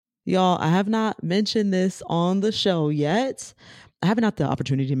Y'all, I have not mentioned this on the show yet. I haven't had the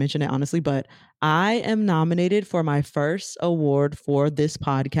opportunity to mention it, honestly, but I am nominated for my first award for this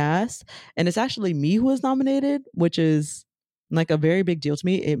podcast. And it's actually me who is nominated, which is like a very big deal to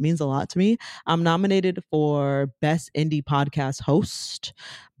me. It means a lot to me. I'm nominated for Best Indie Podcast Host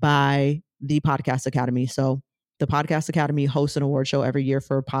by the Podcast Academy. So the Podcast Academy hosts an award show every year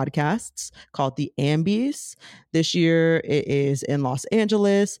for podcasts called the Ambies. This year it is in Los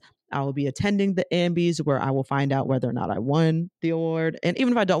Angeles. I will be attending the Ambies where I will find out whether or not I won the award. And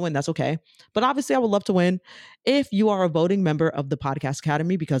even if I don't win, that's okay. But obviously, I would love to win. If you are a voting member of the Podcast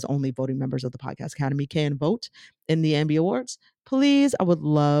Academy, because only voting members of the Podcast Academy can vote in the Ambie Awards, please, I would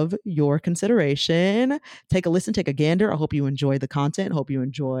love your consideration. Take a listen, take a gander. I hope you enjoy the content. I hope you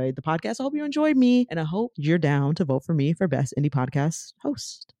enjoy the podcast. I hope you enjoy me. And I hope you're down to vote for me for Best Indie Podcast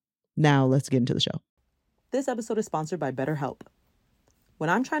Host. Now, let's get into the show. This episode is sponsored by BetterHelp. When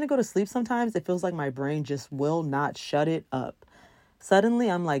I'm trying to go to sleep sometimes, it feels like my brain just will not shut it up.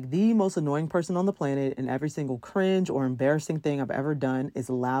 Suddenly, I'm like the most annoying person on the planet, and every single cringe or embarrassing thing I've ever done is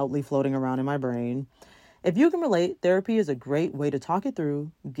loudly floating around in my brain. If you can relate, therapy is a great way to talk it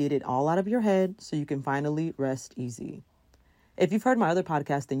through, get it all out of your head so you can finally rest easy. If you've heard my other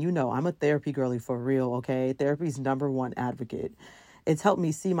podcast, then you know I'm a therapy girly for real, okay? Therapy's #1 advocate. It's helped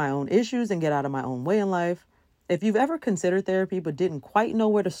me see my own issues and get out of my own way in life. If you've ever considered therapy but didn't quite know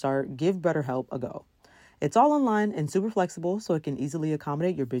where to start, give BetterHelp a go. It's all online and super flexible, so it can easily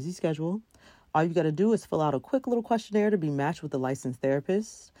accommodate your busy schedule. All you got to do is fill out a quick little questionnaire to be matched with a licensed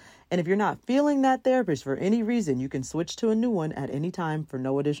therapist. And if you're not feeling that therapist for any reason, you can switch to a new one at any time for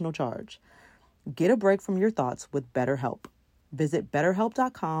no additional charge. Get a break from your thoughts with BetterHelp. Visit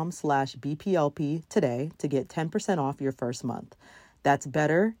betterhelp.com/BPLP today to get 10% off your first month. That's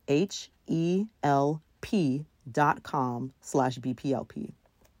betterhelp.com/BPLP.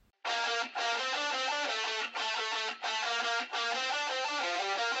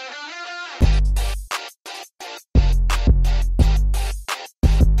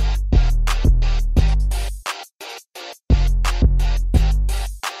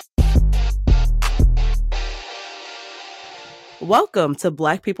 Welcome to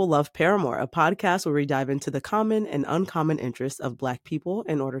Black People Love Paramore, a podcast where we dive into the common and uncommon interests of Black people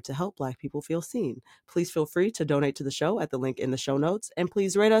in order to help Black people feel seen. Please feel free to donate to the show at the link in the show notes, and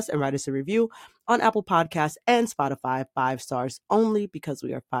please rate us and write us a review on Apple Podcasts and Spotify, 5 stars only, because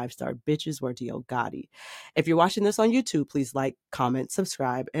we are 5-star bitches. We're D.O. Gotti. If you're watching this on YouTube, please like, comment,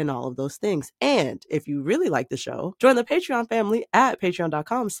 subscribe, and all of those things. And if you really like the show, join the Patreon family at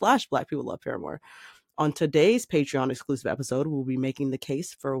patreon.com/Black People Love Paramore. On today's Patreon exclusive episode, we'll be making the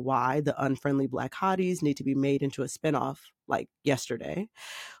case for why the Unfriendly Black Hotties need to be made into a spinoff like yesterday,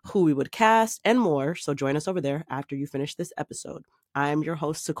 who we would cast, and more. So join us over there after you finish this episode. I am your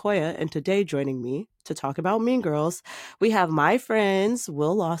host, Sequoia, and today joining me to talk about Mean Girls, we have my friends,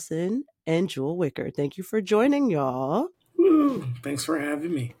 Will Lawson and Jewel Wicker. Thank you for joining, y'all. Woo, thanks for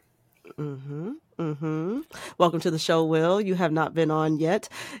having me. Welcome to the show, Will. You have not been on yet.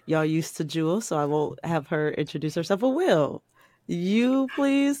 Y'all used to Jewel, so I won't have her introduce herself. But Will, you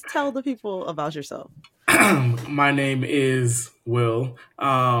please tell the people about yourself. My name is Will.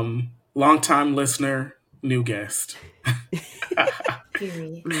 Longtime listener, new guest.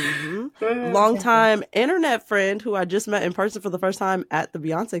 Longtime internet friend who I just met in person for the first time at the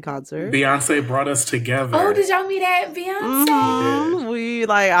Beyonce concert. Beyonce brought us together. Oh, did y'all meet at Beyonce?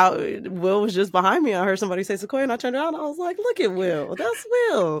 Will was just behind me. I heard somebody say Sequoia, and I turned around and I was like, look at Will. That's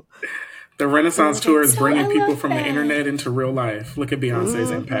Will. The Renaissance Tour is bringing people from the internet into real life. Look at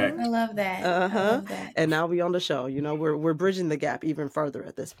Beyonce's impact. I love that. I love that. And now we on the show. You know, we're bridging the gap even further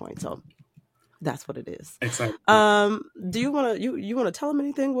at this point. So that's what it is. Exciting. Do you want to tell him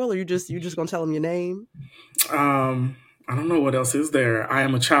anything, Will, or you just gonna tell him your name? I don't know what else is there. I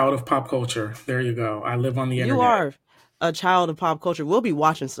am a child of pop culture. There you go. I live on the internet. You are a child of pop culture. We'll be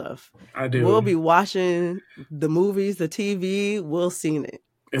watching stuff. I do. We'll be watching the movies, the TV. We'll seen it.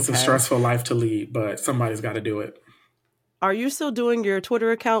 It's a stressful life to lead, but somebody's got to do it. Are you still doing your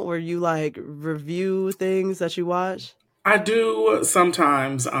Twitter account where you like review things that you watch? I do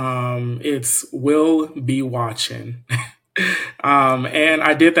sometimes. It's Will Be Watching. And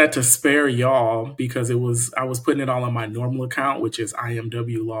I did that to spare y'all because I was putting it all on my normal account, which is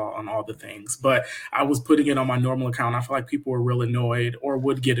IMW Law on all the things. But I was putting it on my normal account. I feel like people were real annoyed or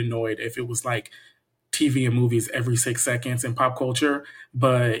would get annoyed if it was like TV and movies every 6 seconds in pop culture.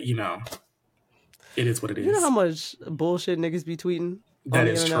 But, you know, it is what it is. You know how much bullshit niggas be tweeting? That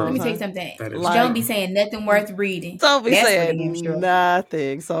is true. Let me tell you something. Like, don't be saying nothing worth reading. Don't be saying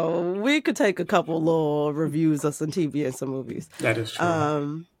nothing. So we could take a couple little reviews of some TV and some movies. That is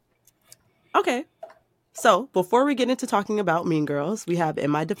true. Okay. So before we get into talking about Mean Girls, we have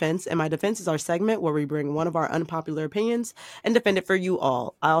In My Defense. In My Defense is our segment where we bring one of our unpopular opinions and defend it for you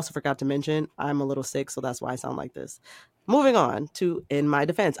all. I also forgot to mention I'm a little sick, so that's why I sound like this. Moving on to In My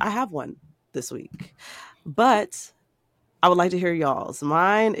Defense. I have one this week, but I would like to hear y'all's.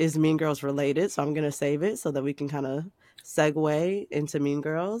 Mine is Mean Girls related, so I'm going to save it so that we can kind of segue into Mean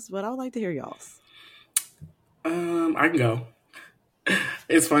Girls, but I would like to hear y'all's. I can go.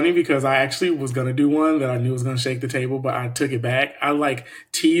 It's funny because I actually was going to do one that I knew was going to shake the table, but I took it back. I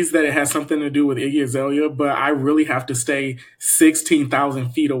teased that it has something to do with Iggy Azalea, but I really have to stay 16,000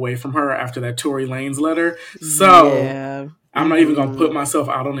 feet away from her after that Tory Lanez letter. So Yeah. I'm not even going to put myself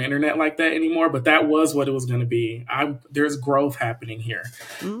out on the internet like that anymore, but that was what it was going to be. There's growth happening here.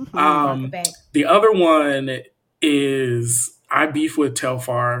 The other one is I beef with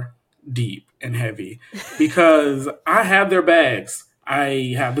Telfar deep and heavy because I have their bags.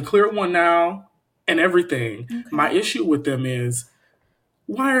 I have the clear one now and everything. Okay. My issue with them is,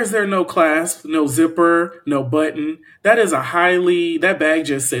 why is there no clasp, no zipper, no button? That bag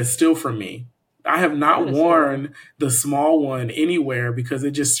just says still for me. I have not worn the small one anywhere because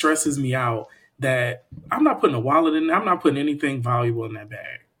it just stresses me out that I'm not putting a wallet in. I'm not putting anything valuable in that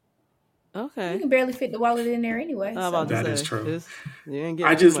bag. Okay. You can barely fit the wallet in there anyway. That is true.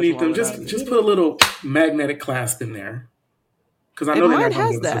 I just need them. Just put a little magnetic clasp in there. Because I know they're not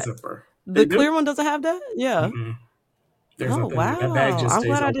going to give us a zipper. The clear one doesn't have that? Yeah. Mm-hmm. Wow. That bag just I'm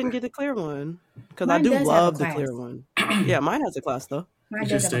glad open. I didn't get the clear one. Because I do love the clear one. Yeah, mine has a clasp though. It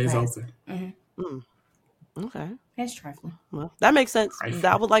just stays open. Mm-hmm. Okay. That's trifling. Well, that makes sense.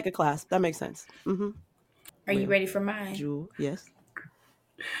 I would like a clasp. That makes sense. Mm-hmm. Are you ready for mine? Jewel, yes.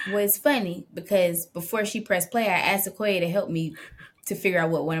 Well, it's funny because before she pressed play, I asked Sequoia to help me to figure out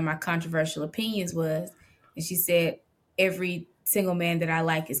what one of my controversial opinions was. And she said, every single man that I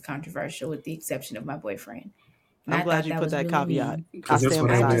like is controversial with the exception of my boyfriend. And I'm glad you put that really caveat. Because this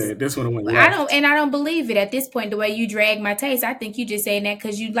one went I don't believe it at this point. The way you drag my taste, I think you just saying that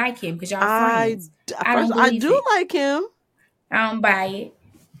because you like him because y'all friends. I do like him. I don't buy it.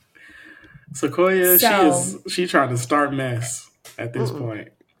 Sequoia, she trying to start mess at this point.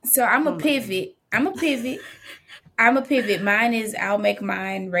 So I'm a pivot. Mine is I'll make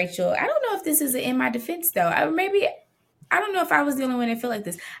mine Rachel. I don't know if this is in my defense though. I don't know if I was the only one that feel like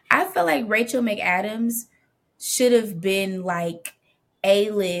this. I feel like Rachel McAdams should have been like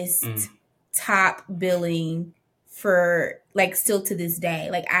A-list top billing for like still to this day.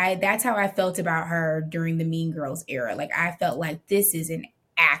 That's how I felt about her during the Mean Girls era. Like I felt like this is an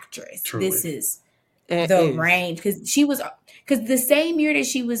actress. Truly. This is the range because the same year that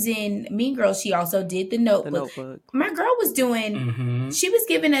she was in Mean Girls, she also did The Notebook. My girl was doing, she was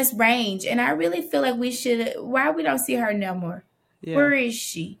giving us range, and I really feel like why we don't see her no more. Yeah. Where is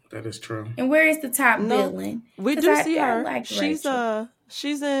she? That is true. And where is the top billing? We do see her. Like she's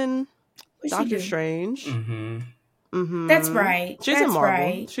in Doctor Strange. Mm-hmm. That's right. She's a Marvel.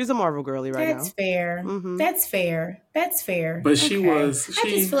 Right. She's a Marvel girly right now. Fair. Mm-hmm. That's fair. That's fair. But I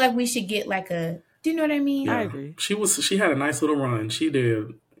just feel like we should get like a. Do you know what I mean? Yeah. I agree. She had a nice little run. She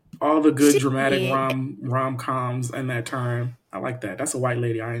did all the good dramatic rom-coms in that time. I like that. That's a white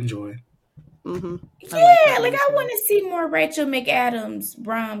lady I enjoy. Mm-hmm. I want to see more Rachel McAdams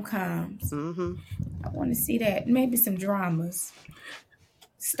rom-coms. Mm-hmm. I want to see that. Maybe some dramas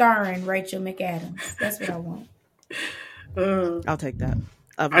starring Rachel McAdams. That's what I want. I'll take that.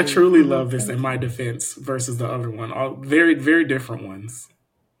 I truly love this In My Defense versus the other one. All very, very different ones.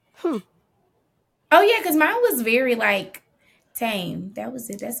 Oh yeah, because mine was very tame. That was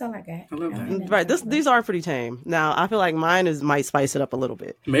it. That's all I got. I love that. Right. These are pretty tame. Now I feel like mine might spice it up a little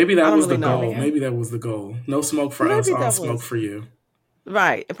bit. Maybe that was the goal. Maybe that was the goal. No smoke for us, all smoke for you.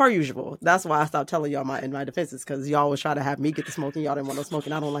 Right, per usual. That's why I stopped telling y'all In My defenses, because y'all always try to have me get the smoke and y'all didn't want no smoke,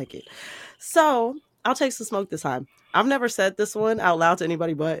 and I don't like it. So I'll take some smoke this time. I've never said this one out loud to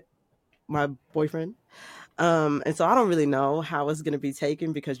anybody but my boyfriend. And so I don't really know how it's going to be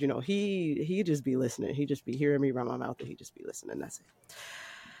taken because, he just be listening. He just be hearing me run my mouth and he just be listening. That's it.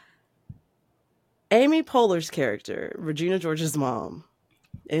 Amy Poehler's character, Regina George's mom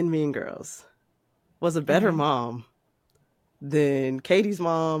in Mean Girls, was a better mom than Katie's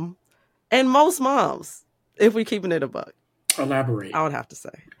mom and most moms, if we keeping it a buck. Elaborate. I would have to say.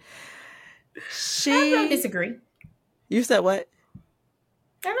 I don't disagree. You said what?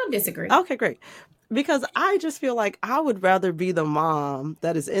 I don't disagree. Okay, great. Because I just feel like I would rather be the mom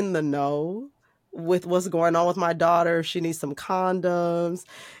that is in the know with what's going on with my daughter. If she needs some condoms,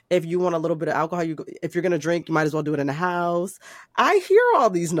 if you want a little bit of alcohol, if you're going to drink, you might as well do it in the house. I hear all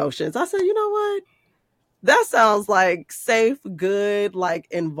these notions. I said, you know what? That sounds like safe, good, like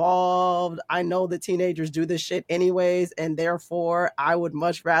involved. I know that teenagers do this shit anyways, and therefore I would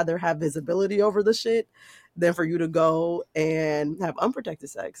much rather have visibility over the shit than for you to go and have unprotected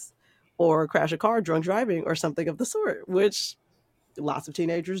sex or crash a car drunk driving or something of the sort, which lots of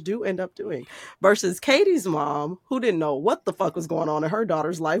teenagers do end up doing. Versus Katie's mom, who didn't know what the fuck was going on in her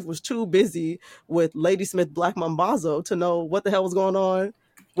daughter's life, was too busy with Ladysmith Black Mambazo to know what the hell was going on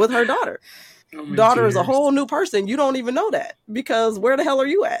with her daughter. Daughter is a whole new person. You don't even know that because where the hell are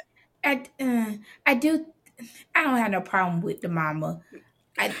you at? I don't have no problem with the mama,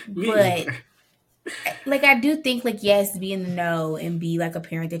 but like I do think like yes, be in the know and be like a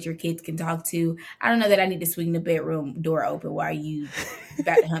parent that your kids can talk to. I don't know that I need to swing the bedroom door open while you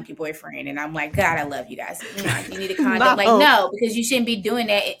about to hump your boyfriend, and I'm like, God, I love you guys. You need a condom. Like no, because you shouldn't be doing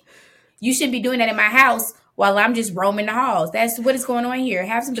that. You shouldn't be doing that in my house while I'm just roaming the halls. That's what is going on here.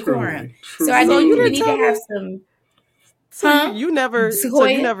 Have some decorum. So I think you need to have some. So you never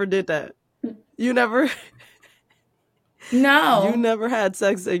did that. You never. No. You never had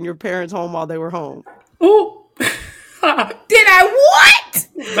sex in your parents' home while they were home. Oh. Did I what?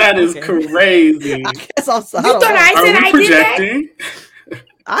 That is crazy. I guess I'm sorry. You thought I said I did that?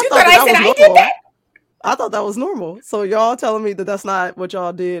 I thought I did that? I thought that was normal. So y'all telling me that that's not what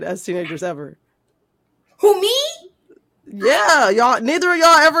y'all did as teenagers ever? Who, me? Yeah, y'all. Neither of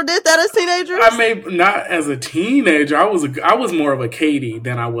y'all ever did that as teenagers. I may not as a teenager. I was more of a Katie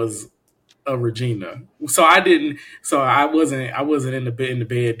than I was a Regina. So I didn't. So I wasn't in the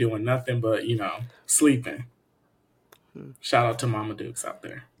bed doing nothing but sleeping. Shout out to Mama Dukes out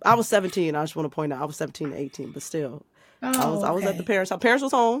there. I was 17. I just want to point out I was 17 to 18, but still, I was at the parents' house. Parents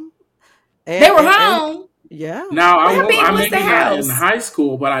was home. And, they were home. Yeah. Now I maybe not in high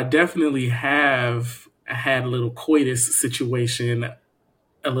school, but I definitely have had a little coitus situation,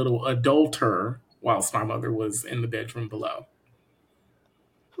 a little adulter, whilst my mother was in the bedroom below.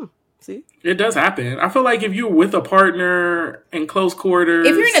 See, it does happen. I feel like if you're with a partner in close quarters,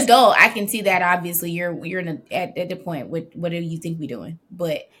 if you're an adult, I can see that. Obviously, you're at the point with what do you think we're doing?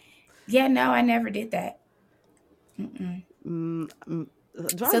 But yeah, no, I never did that. So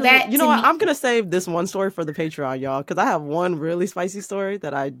that what? I'm gonna save this one story for the Patreon, y'all, because I have one really spicy story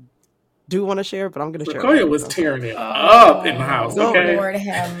that I do want to share, but I'm gonna share. Sequoia was tearing it up in the house. Okay, Lord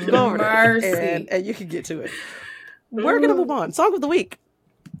have mercy, and you can get to it. We're gonna move on. Song of the week.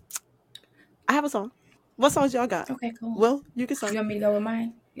 I have a song. What songs y'all got? Okay, cool. Well, you can start. You want me to go with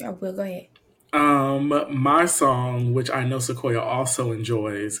mine? Yeah, Will, go ahead. My song, which I know Sequoia also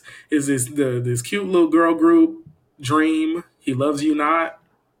enjoys, is this cute little girl group, Dream. He Loves You Not.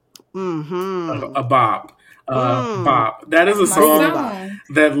 A bop. Bop. That is a song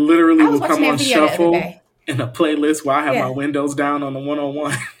that literally will come on shuffle in a playlist while I have my windows down on the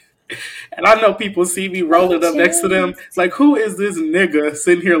 101. And I know people see me rolling up next to them. Like, who is this nigga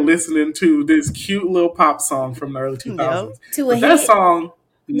sitting here listening to this cute little pop song from the early 2000s? That song,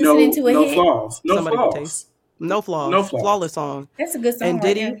 no flaws. No flaws. Flawless song. That's a good song. And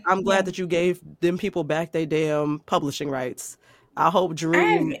Diddy, I'm glad that you gave them people back their damn publishing rights. I hope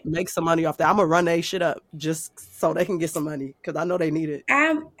Dream makes some money off that. I'm going to run that shit up just so they can get some money because I know they need it.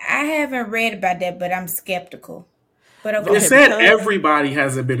 I haven't read about that, but I'm skeptical. But okay. It said everybody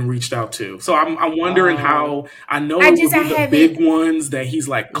hasn't been reached out to. So I'm wondering how. I know it would be the big ones that he's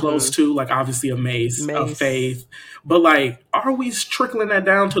like close to, like obviously a Mace, a Faith. But like, are we trickling that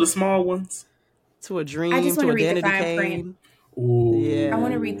down to the small ones? To a Dream, I just want to read the fine print. Yeah. I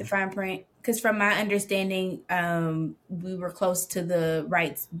want to read the fine print because from my understanding, we were close to the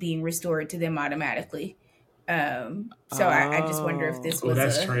rights being restored to them automatically. So I just wonder if this was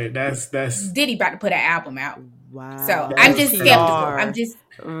that's Diddy about to put an album out. Wow. So I'm just skeptical. I'm just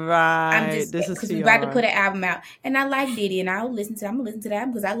because we're about to put an album out, and I like Diddy, and I'm gonna listen to the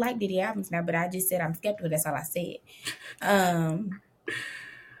album because I like Diddy albums now. But I just said I'm skeptical. That's all I said.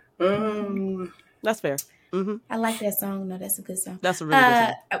 That's fair. Mm-hmm. I like that song. No, that's a good song. That's a really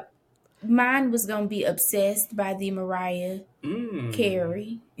good song. Mine was gonna be "Obsessed" by the Mariah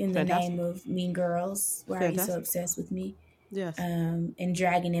Carey in the name of Mean Girls. Why are you so obsessed with me? Yes. And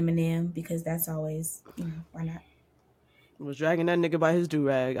dragging Eminem because that's always, why not? Was dragging that nigga by his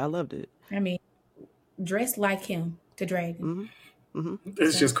do-rag. I loved it. I mean, dressed like him to drag him.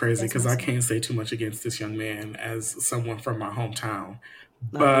 It's just crazy because I can't say too much against this young man as someone from my hometown.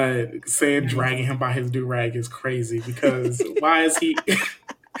 But saying dragging him by his do-rag is crazy because why is he...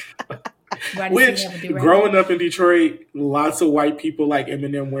 Which, growing up in Detroit, lots of white people like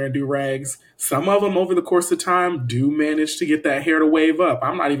Eminem wearing do-rags. Some of them, over the course of time, do manage to get that hair to wave up.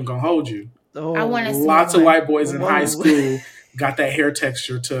 I'm not even going to hold you. I want to see lots of white boys in high school got that hair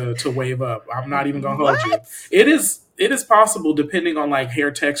texture to wave up. I'm not even gonna hold you. What? It is possible depending on like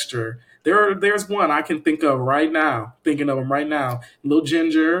hair texture. There's one I can think of right now. Thinking of him right now. Little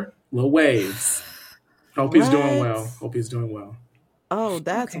ginger, little waves. Hope he's doing What? well. Hope he's doing well. Oh,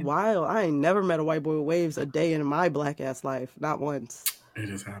 that's Okay. wild. I ain't never met a white boy with waves a day in my black ass life. Not once. It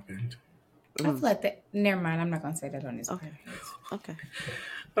has happened. I feel like that. Never mind. I'm not gonna say that on this Okay. podcast. Okay.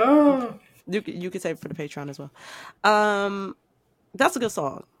 Oh, You could save it for the Patreon as well. That's a good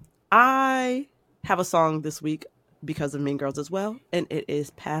song. I have a song this week because of Mean Girls as well, and it is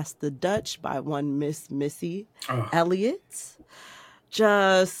 "Past the Dutch" by one Miss Missy Elliott.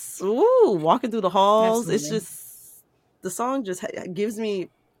 Just walking through the halls. Absolutely. It's just the song just gives me.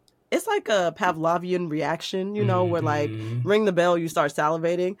 It's like a Pavlovian reaction, where like ring the bell, you start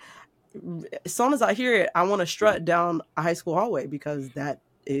salivating. As soon as I hear it, I want to strut down a high school hallway because that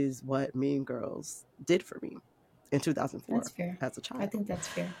is what Mean Girls did for me in 2004 That's fair. as a child. I think that's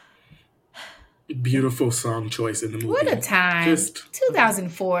fair. beautiful song choice in the movie. What a time! Just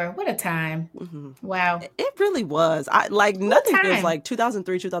 2004. What a time! Wow. It really was. Nothing feels like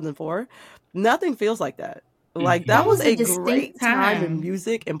 2003, 2004. Nothing feels like that. Like that was a great time in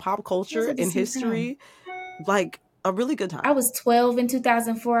music and pop culture and history. Like a really good time. I was 12 in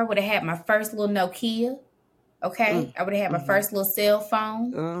 2004. I would have had my first little Nokia. Okay. I would have had my first little cell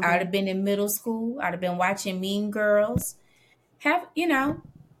phone. I would have been in middle school. I'd have been watching Mean Girls. I'd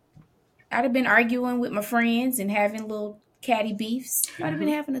have been arguing with my friends and having little catty beefs. I'd have been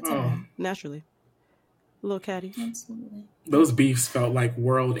having a time. Naturally. Little catty. Absolutely. Those beefs felt like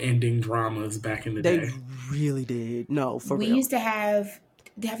world-ending dramas back in the day. They really did. No, for real. We used to have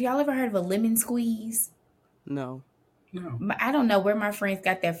y'all ever heard of a lemon squeeze? No. I don't know where my friends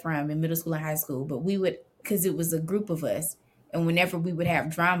got that from in middle school and high school, but we would, because it was a group of us, and whenever we would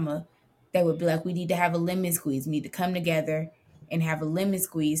have drama, they would be like, we need to have a lemon squeeze. We need to come together and have a lemon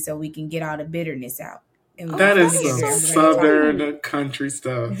squeeze so we can get all the bitterness out. And that is some southern country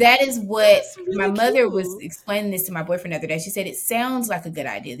stuff. That is what my mother was explaining this to my boyfriend the other day. She said, it sounds like a good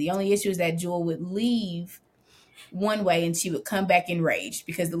idea. The only issue is that Jewel would leave one way and she would come back enraged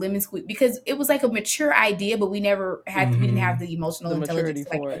because the lemon squeeze, because it was like a mature idea, but we never had, we didn't have the emotional intelligence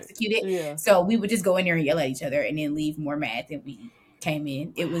to like execute it. Yeah. So we would just go in there and yell at each other and then leave more mad than we came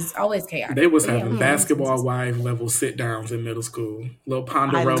in. It was always chaotic. They was having basketball wife level sit downs in middle school. Little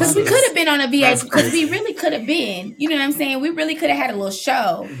Ponderosa. Because we could have been on a VH, because we really could have been. You know what I'm saying? We really could have had a little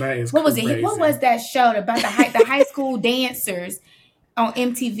show. That is what crazy. Was it? What was that show about the high school dancers on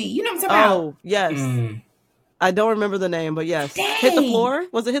MTV? You know what I'm talking about? Oh, yes. I don't remember the name, but yes. Dang. Hit the Floor?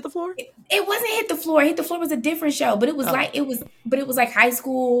 Was it Hit the Floor? It wasn't Hit the Floor. Hit the Floor was a different show, but it was it was like high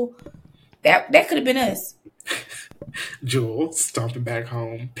school. That could have been us. Jewel stomping back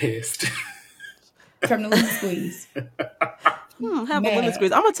home, pissed. From the lemon squeeze. Have a lemon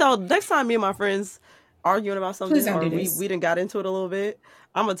squeeze. I'm gonna tell next time me and my friends arguing about something or we done got into it a little bit.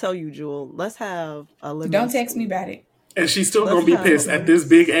 I'm gonna tell you, Jewel, let's have a lemon Don't text me about it. And she's still gonna be pissed at this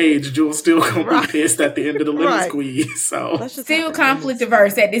big age. Jewel's still gonna be pissed at the end of the lemon squeeze. So still conflict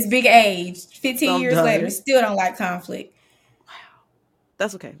averse at this big age. 15 years later, still don't like conflict. Wow.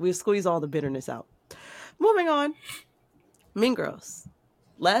 That's okay. We'll squeeze all the bitterness out. Moving on. Mean Girls.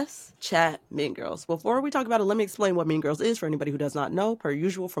 Let's chat Mean Girls. Before we talk about it, let me explain what Mean Girls is for anybody who does not know, per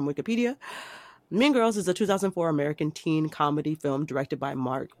usual from Wikipedia. Mean Girls is a 2004 American teen comedy film directed by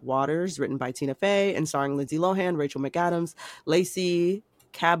Mark Waters, written by Tina Fey, and starring Lindsay Lohan, Rachel McAdams, Lacey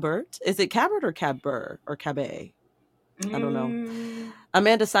Cabert. Is it Cabert or Cabur or Cabet? I don't know.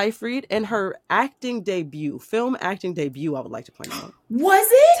 Amanda Seyfried, and her film acting debut, I would like to point out. Was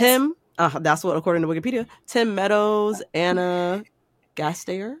it? Tim, that's what, according to Wikipedia, Tim Meadows, Anna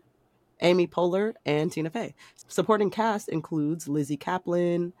Gasteyer, Amy Poehler, and Tina Fey. Supporting cast includes Lizzie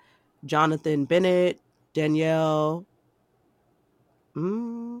Kaplan, Jonathan Bennett, Danielle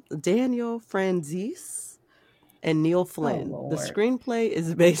Franzese, and Neil Flynn. The screenplay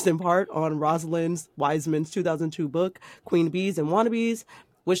is based in part on Rosalind Wiseman's 2002 book, Queen Bees and Wannabes,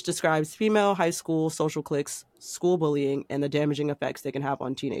 which describes female high school social cliques, school bullying, and the damaging effects they can have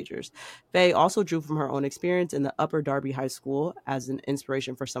on teenagers. Faye also drew from her own experience in the Upper Darby High School as an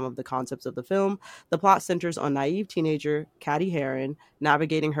inspiration for some of the concepts of the film. The plot centers on naive teenager Caddy Heron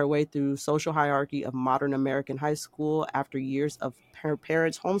navigating her way through social hierarchy of modern American high school after years of her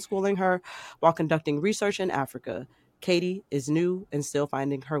parents homeschooling her while conducting research in Africa. Katie is new and still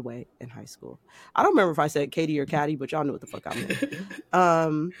finding her way in high school. I don't remember if I said Katie or Caddy, but y'all know what the fuck I meant.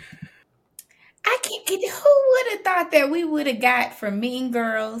 I can't get. Who would have thought that we would have got from Mean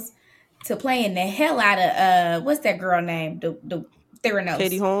Girls to playing the hell out of what's that girl name? The Theranos.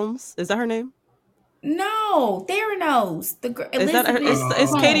 Katie Holmes, is that her name? No, Theranos. Is that her? Elizabeth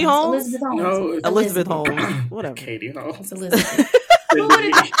Is Katie Holmes? Elizabeth Holmes. No, Elizabeth Holmes. Whatever. Katie It's Holmes. Elizabeth. Who would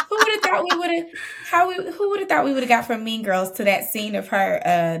have thought we would have? Who would have thought we would have got from Mean Girls to that scene of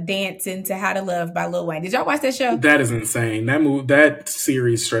her dancing to "How to Love" by Lil Wayne? Did y'all watch that show? That is insane. That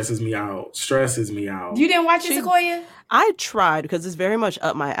series stresses me out. You didn't watch it, Sequoia? I tried because it's very much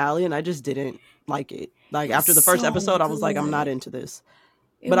up my alley, and I just didn't like it. Like after the first episode, I was like, I'm not into this.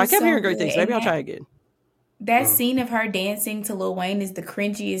 But I kept hearing great things. Maybe I'll try again. That scene of her dancing to Lil Wayne is the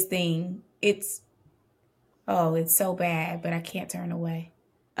cringiest thing. It's so bad, but I can't turn away.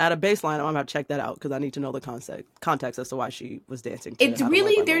 At a baseline, I'm gonna have to check that out because I need to know the context as to why she was dancing.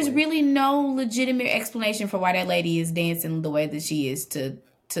 There's really no legitimate explanation for why that lady is dancing the way that she is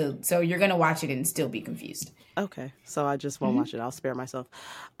so you're gonna watch it and still be confused. Okay, so I just won't watch it. I'll spare myself.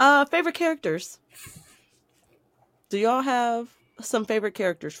 Favorite characters. Do y'all have some favorite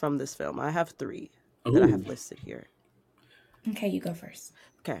characters from this film? I have 3 that I have listed here. Okay, you go first.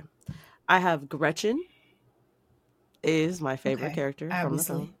 Okay, I have Gretchen. Is my favorite character from the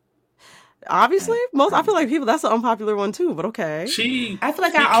film. Obviously, I feel like that's an unpopular one too, but okay. I feel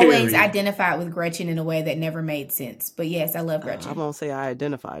like I always identified with Gretchen in a way that never made sense. But yes, I love Gretchen. I won't say I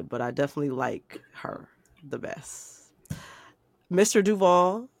identified, but I definitely like her the best. Mr.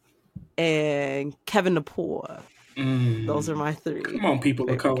 Duvall and Kevin Napor. Those are my 3. Come on, people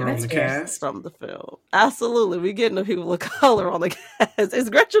of color on the cast from the film. Absolutely, we getting the people of color on the cast. Is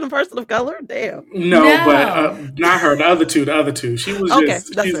Gretchen a person of color? Damn. No. But not her. The other two. She was That's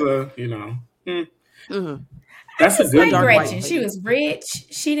a good like Gretchen. She was rich.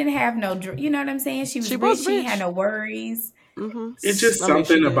 She didn't have no. You know what I'm saying? She was rich. She had no worries. Mm-hmm. It's just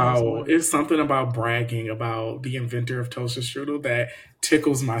something about bragging about the inventor of toaster strudel that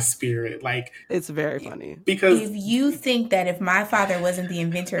tickles my spirit. Like, it's very funny because if you think that if my father wasn't the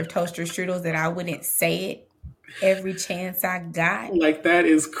inventor of toaster strudels, that I wouldn't say it every chance I got. Like, that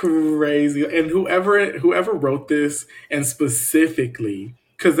is crazy. And whoever wrote this, and specifically,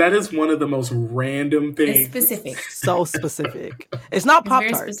 because that is one of the most random things. It's specific. So specific. It's not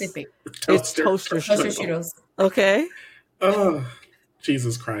Pop-Tarts. Very specific. It's toaster strudels. Okay. Oh,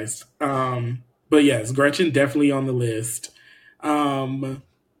 Jesus Christ. But yes, Gretchen definitely on the list. You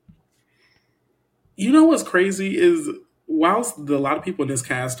know what's crazy is whilst a lot of people in this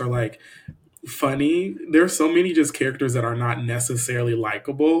cast are like funny, there's so many just characters that are not necessarily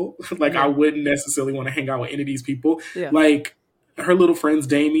likable. Like, I wouldn't necessarily want to hang out with any of these people. Yeah. Like her little friends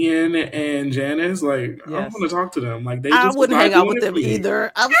Damien and Janice, like, I don't want to talk to them. Like, I wouldn't hang out with them either.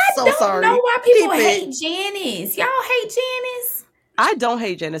 I'm so sorry. I don't know why people hate Janice. Y'all hate Janice? I don't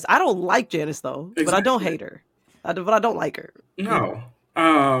hate Janice. I don't like Janice though, exactly. But I don't hate her. But I don't like her. No.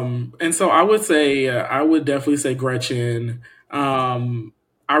 And so I would say, I would definitely say Gretchen. I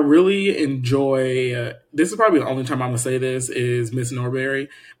really enjoy, this is probably the only time I'm going to say this, is Miss Norberry,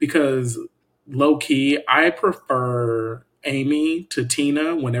 because low key, I prefer Amy to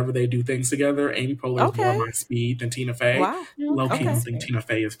Tina whenever they do things together. Amy Poehler is more my speed than Tina Fey. Wow. Low key, I think Tina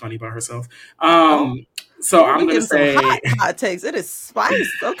Fey is funny by herself. So I'm going to say hot takes. It is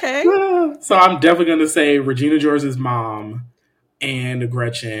spice. Okay. So I'm definitely going to say Regina George's mom and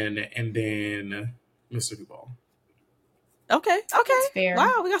Gretchen, and then Mr. Duvall. Okay. Fair.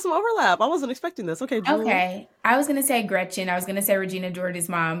 Wow, we got some overlap. I wasn't expecting this. Okay, Julie. Okay. I was gonna say Gretchen. I was gonna say Regina George's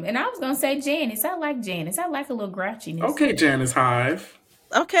mom, and I was gonna say Janice. I like Janice. I like a little grouchiness. Okay, Janice Hive.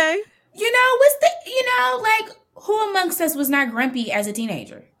 Okay. Like, who amongst us was not grumpy as a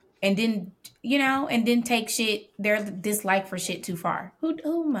teenager and didn't take their dislike for shit too far?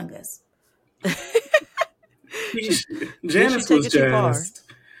 Who among us? Janice was just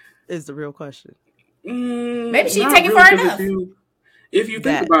is the real question. Maybe she didn't take it far enough. If you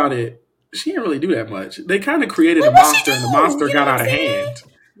think about it, she didn't really do that much. They kind of created a monster, and the monster got out of hand.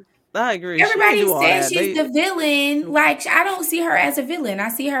 I agree. Everybody says she's the villain. Like, I don't see her as a villain. I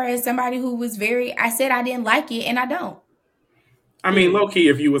see her as somebody who was I said I didn't like it, and I don't. I mean, low-key,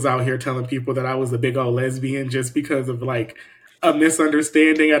 if you was out here telling people that I was a big old lesbian just because of, like, a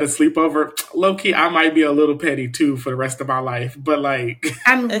misunderstanding at a sleepover, low-key, I might be a little petty, too, for the rest of my life. But, like...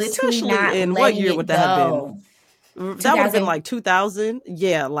 I'm literally not in what year would that have been? That would have been, like, 2000?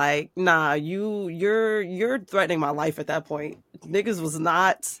 Yeah, like, nah, you're threatening my life at that point. Niggas was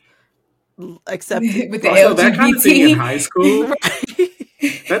not accepted. With the LGBT. That kind of thing in high school...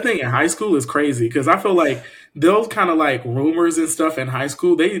 That thing in high school is crazy, because I feel like those kind of like rumors and stuff in high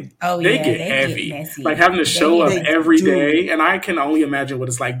school, they get heavy. Like having to show up every day. And I can only imagine what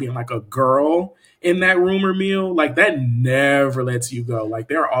it's like being like a girl in that rumor mill. Like that never lets you go. Like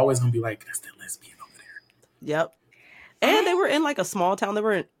they're always going to be like, that's the lesbian over there. Yep. And they were in like a small town. They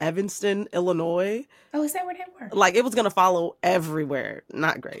were in Evanston, Illinois. Oh, is that where they were? Like it was gonna follow everywhere.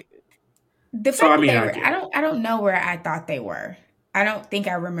 Not great. The fact that they were, I don't know where I thought they were. I don't think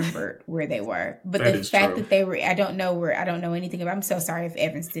I remembered where they were. But the fact that they were, I don't know anything about. I'm so sorry if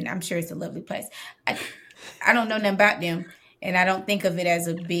Evanston. I'm sure it's a lovely place. I don't know nothing about them, and I don't think of it as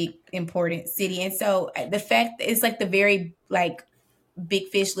a big important city. And so the fact that it's like the very like big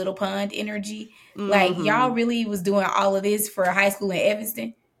fish, little pond energy. Mm-hmm. Like y'all really was doing all of this for a high school in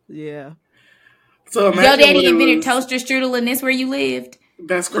Evanston. Yeah. So your daddy invented toaster strudel, and this where you lived.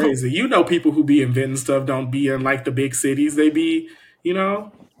 That's crazy. You know, people who be inventing stuff don't be in like the big cities. They be, you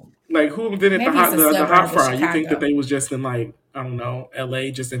know, like who invented the hot fry? You think that they was just in like, I don't know, LA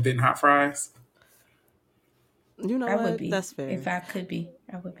just inventing hot fries? You know what? That's fair. If I could be,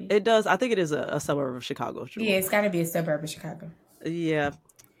 I would be. It does. I think it is a suburb of Chicago. Sure. Yeah, it's got to be a suburb of Chicago. Yeah.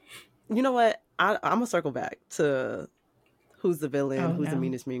 You know what? I'm going to circle back to who's the villain, who's the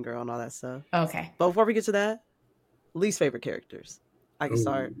meanest mean girl, and all that stuff. Okay. But before we get to that, least favorite characters. I can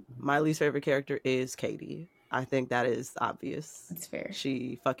start. My least favorite character is Katie. I think that is obvious. That's fair.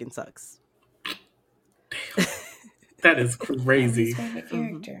 She fucking sucks. Damn. That is crazy. Least favorite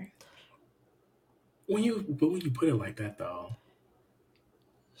character. When you put it like that, though,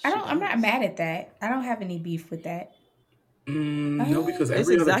 I'm not mad at that. I don't have any beef with that. No, because it's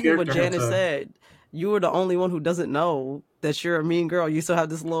every exactly other what Janice said. You were the only one who doesn't know that you're a mean girl. You still have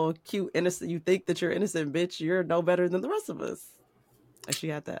this little cute innocent. You think that you're innocent, bitch. You're no better than the rest of us. And she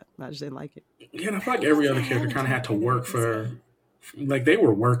had that. I just didn't like it. Yeah, and I feel like every other character kind of had to work for, like they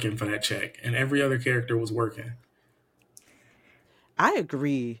were working for that check, and every other character was working. I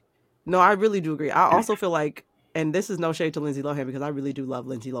agree. No, I really do agree. I also feel like, and this is no shade to Lindsay Lohan because I really do love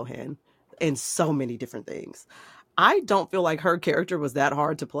Lindsay Lohan in so many different things. I don't feel like her character was that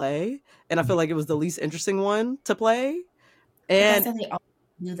hard to play, and I feel like it was the least interesting one to play. And that's what they all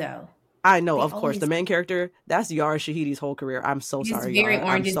do, though. I know, of course, the main character, that's Yara Shahidi's whole career. I'm so sorry, very Yara.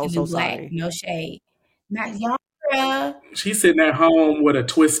 I'm so sorry. No shade. Not Yara. She's sitting at home with a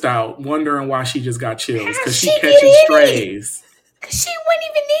twist out, wondering why she just got chills because she catching strays. She wasn't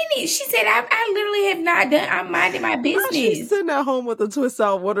even in it. She said, I literally have not done, I'm minding my business. She's sitting at home with a twist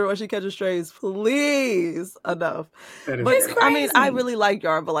out, wondering why she catches strays. Please, enough. That is crazy. I mean, I really like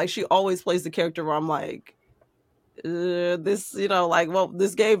Yara, but like she always plays the character where I'm like, this, you know, like, well,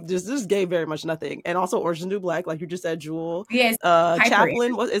 this gave very much nothing. And also Orange is the New Black, like you just said, Jewel. Yes.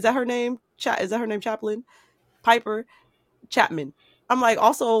 Chaplin, is that her name? Is that her name, Chaplin? Piper Chapman. I'm like,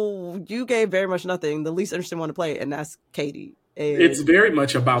 also, you gave very much nothing. The least interesting one to play, and that's Katie. And it's very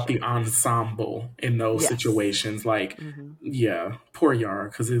much about the ensemble in those situations. Like, yeah, poor Yara,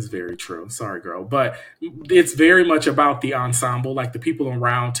 because it's very true. Sorry, girl. But it's very much about the ensemble. Like, the people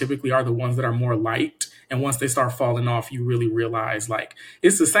around typically are the ones that are more liked. And once they start falling off, you really realize, like,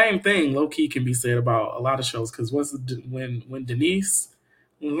 it's the same thing, low-key, can be said about a lot of shows. Because when Denise,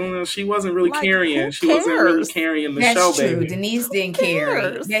 she wasn't really carrying. She wasn't really carrying the show, true. baby. Denise didn't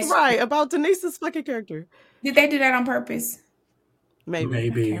carry. That's right, about Denise's fucking character. Did they do that on purpose? Maybe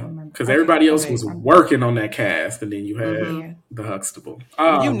because everybody else was working on that cast, and then you had the Huxtable.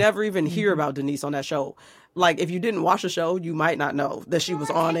 You never even hear about Denise on that show. Like, if you didn't watch the show, you might not know that she was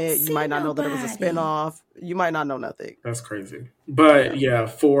on it. You might not know that it was a spinoff. You might not know nothing. That's crazy. But yeah,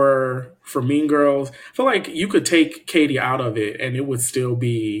 for Mean Girls, I feel like you could take Katie out of it, and it would still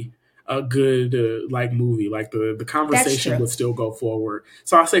be a good like movie. Like the conversation would still go forward.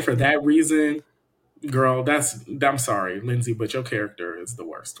 So I say for that reason. Girl, I'm sorry, Lindsay, but your character is the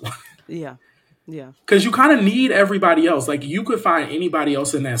worst one. Yeah. Because you kind of need everybody else. Like, you could find anybody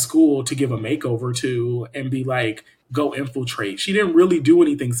else in that school to give a makeover to and be like, go infiltrate. She didn't really do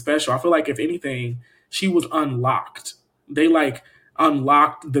anything special. I feel like, if anything, she was unlocked. They, like,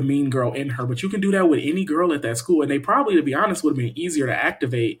 unlocked the mean girl in her. But you can do that with any girl at that school. And they probably, to be honest, would have been easier to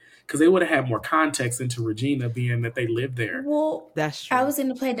activate because they would have had more context into Regina being that they lived there. Well, that's true. I was going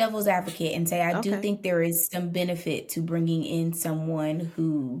to play devil's advocate and say I do think there is some benefit to bringing in someone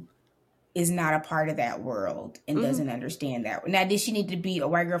who is not a part of that world and doesn't understand that. Now, did she need to be a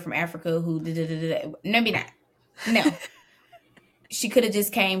white girl from Africa who... Maybe not. No. She could have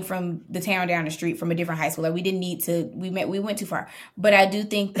just came from the town down the street from a different high school. Like, we didn't need to... We went too far. But I do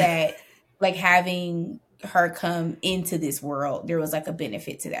think that, like, having her come into this world, there was, like, a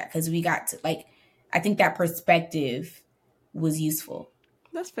benefit to that. Because we got to, like... I think that perspective was useful.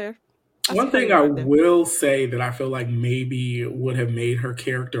 That's fair. One thing I will say that I feel like maybe would have made her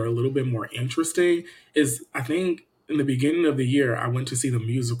character a little bit more interesting is, I think in the beginning of the year, I went to see the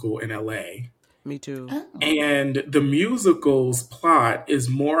musical in LA. Me too. Oh. And the musical's plot is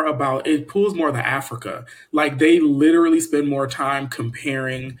more about, it pulls more of the Africa. Like they literally spend more time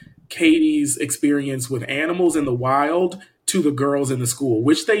comparing Katie's experience with animals in the wild to the girls in the school,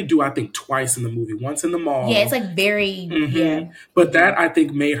 which they do, I think, twice in the movie. Once in the mall. Yeah, it's like very, yeah. But that, I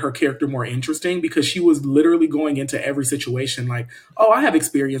think, made her character more interesting because she was literally going into every situation like, oh, I have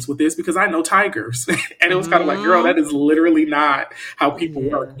experience with this because I know tigers. And it was kind of like, girl, that is literally not how people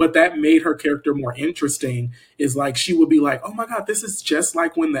work. But that made her character more interesting, is like she would be like, oh my God, this is just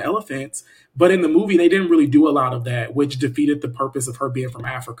like when the elephants. But in the movie, they didn't really do a lot of that, which defeated the purpose of her being from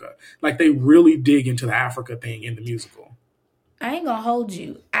Africa. Like they really dig into the Africa thing in the musical. I ain't gonna hold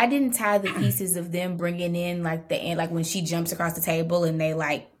you. I didn't tie the pieces of them bringing in like when she jumps across the table and they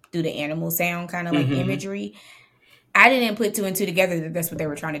like do the animal sound kind of like imagery. I didn't put two and two together that that's what they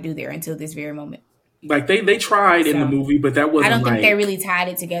were trying to do there until this very moment. Like they tried in the movie, but that wasn't. I don't think they really tied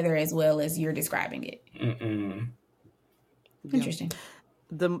it together as well as you're describing it. Interesting.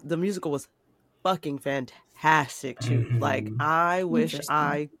 The musical was fucking fantastic too. Like I wish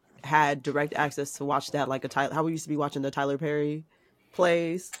I had direct access to watch that, like how we used to be watching the Tyler Perry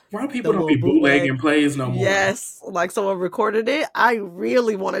plays. Why people don't be bootlegging plays no more? Yes, like someone recorded it. I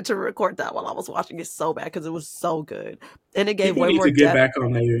really wanted to record that while I was watching it so bad because it was so good, and it gave way more depth. Get back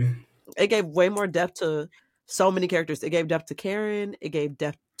on there. It gave way more depth to so many characters. It gave depth to Karen. It gave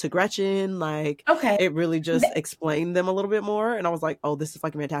depth to Gretchen. Like, it really just explained them a little bit more. And I was like, oh, this is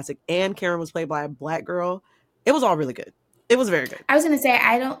fucking fantastic. And Karen was played by a Black girl. It was all really good. It was very good. I was going to say,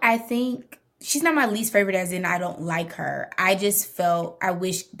 I think she's not my least favorite as in I don't like her. I just felt, I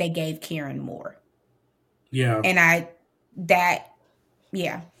wish they gave Karen more. Yeah. And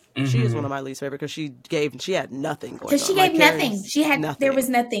She is one of my least favorite because she had nothing going on. Because she gave nothing. She had nothing. There was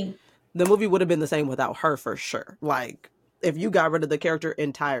nothing. The movie would have been the same without her for sure. Like, if you got rid of the character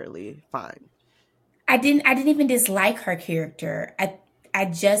entirely, fine. I didn't even dislike her character. I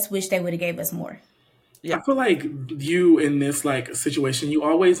just wish they would have gave us more. Yeah. I feel like you in this like situation, you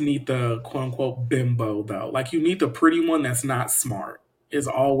always need the quote unquote bimbo though. Like you need the pretty one that's not smart. Is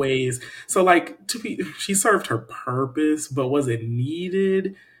always so like she served her purpose, but was it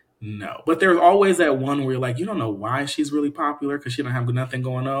needed? No. But there's always that one where you're like, you don't know why she's really popular because she don't have nothing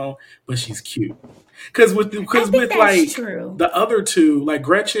going on, but she's cute. Because with like true. The other two, like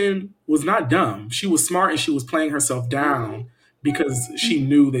Gretchen was not dumb. She was smart and she was playing herself down because she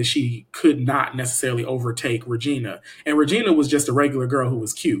knew that she could not necessarily overtake Regina. And Regina was just a regular girl who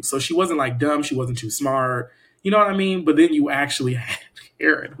was cute. So she wasn't like dumb. She wasn't too smart. You know what I mean? But then you actually had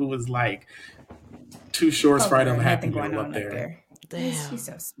Karen, who was like two shorts right of a happy girl up there. Damn. She's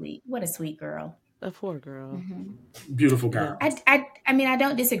so sweet. What a sweet girl. A poor girl. Beautiful girl. I mean, I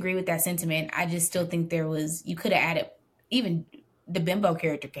don't disagree with that sentiment. I just still think you could have added, even the bimbo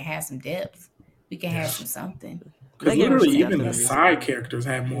character can have some depth. We can have something. Because literally, even the side characters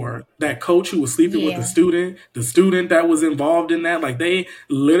had more. That coach who was sleeping with the student that was involved in that, like they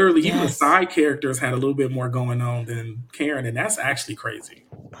literally, even the side characters had a little bit more going on than Karen, and that's actually crazy.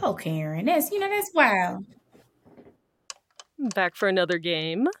 Oh, Karen, that's wild. Back for another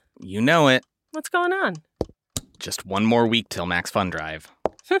game. You know it. What's going on? Just one more week till Max Fun Drive.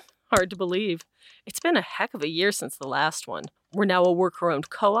 Hard to believe. It's been a heck of a year since the last one. We're now a worker-owned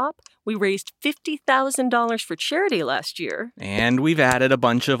co-op. We raised $50,000 for charity last year. And we've added a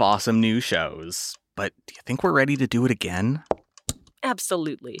bunch of awesome new shows. But do you think we're ready to do it again?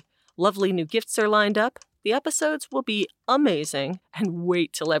 Absolutely. Lovely new gifts are lined up. The episodes will be amazing. And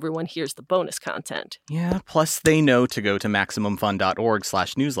wait till everyone hears the bonus content. Yeah, plus they know to go to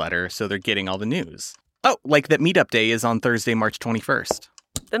MaximumFun.org/newsletter, so they're getting all the news. Oh, like that meetup day is on Thursday, March 21st.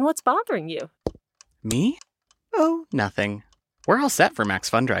 Then what's bothering you? Me? Oh, nothing. We're all set for Max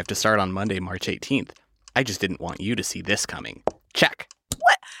Fun Drive to start on Monday, March 18th. I just didn't want you to see this coming. Check.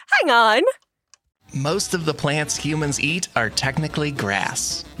 What? Hang on. Most of the plants humans eat are technically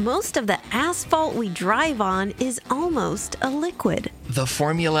grass. Most of the asphalt we drive on is almost a liquid. The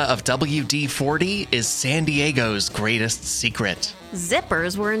formula of WD-40 is San Diego's greatest secret.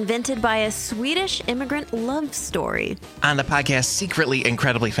 Zippers were invented by a Swedish immigrant love story. On the podcast Secretly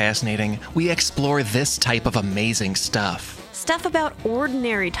Incredibly Fascinating, we explore this type of amazing stuff. Stuff about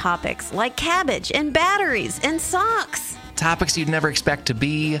ordinary topics like cabbage and batteries and socks. Topics you'd never expect to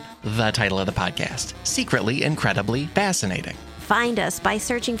be the title of the podcast. Secretly Incredibly Fascinating. Find us by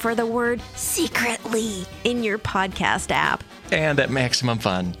searching for the word secretly in your podcast app. And at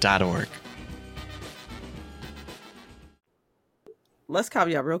MaximumFun.org. Let's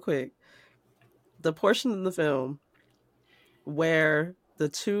caveat real quick. The portion in the film where the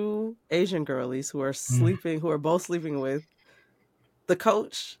two Asian girlies who are sleeping, who are both sleeping with the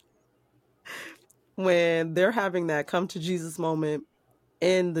coach, when they're having that come to Jesus moment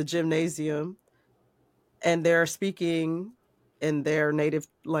in the gymnasium and they're speaking in their native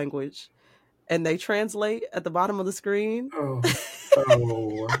language and they translate at the bottom of the screen. Oh.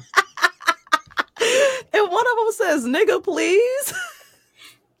 Oh. And one of them says, "Nigga, please."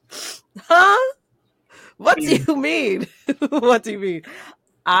 Huh? What do you mean? What do you mean?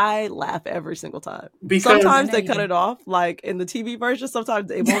 I laugh every single time. Because sometimes they cut it off, like in the TV version. Sometimes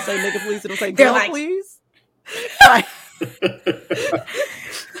they won't say "nigga, please." It'll say They're "girl, like- please." Like,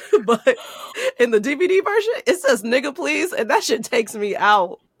 but in the DVD version, it says "nigga, please," and that shit takes me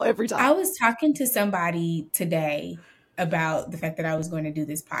out every time. I was talking to somebody today about the fact that I was going to do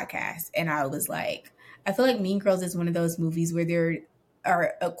this podcast, and I was like, I feel like Mean Girls is one of those movies where there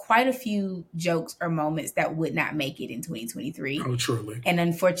are quite a few jokes or moments that would not make it in 2023. Oh, truly. And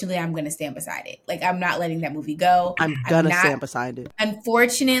unfortunately, I'm going to stand beside it. Like, I'm not letting that movie go. I'm gonna stand beside it.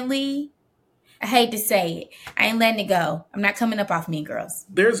 Unfortunately, I hate to say it, I ain't letting it go. I'm not coming up off Mean Girls.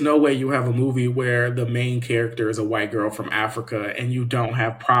 There's no way you have a movie where the main character is a white girl from Africa and you don't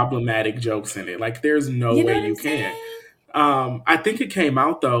have problematic jokes in it. Like, there's no You know way what you I'm can. saying? I think it came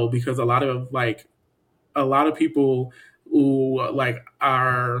out though because a lot of people who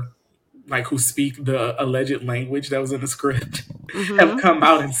who speak the alleged language that was in the script have come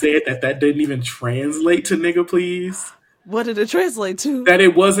out and said that didn't even translate to "nigga, please." What did it translate to? That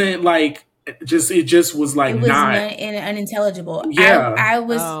it wasn't like it just was like It was not unintelligible. Yeah.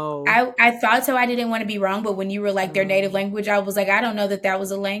 I thought so. I didn't want to be wrong, but when you were like their native language, I was like, I don't know that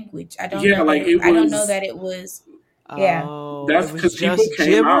was a language. I don't know. Like I don't know that it was. Yeah, that's because people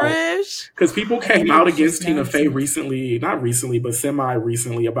came gibberish. Because people came out against Tina Fey recently, not recently, but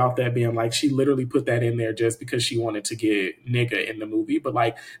semi-recently about that being like she literally put that in there just because she wanted to get nigga in the movie, but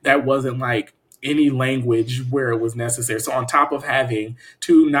like that wasn't like any language where it was necessary. So on top of having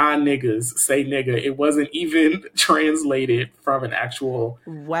two non-niggas say nigga, it wasn't even translated from an actual.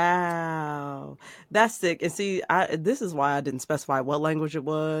 Wow, that's sick. And see, this is why I didn't specify what language it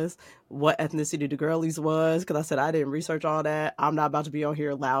was, what ethnicity the girlies was, because I said I didn't research all that. I'm not about to be on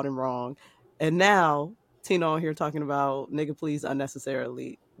here loud and wrong. And now Tina on here talking about nigga please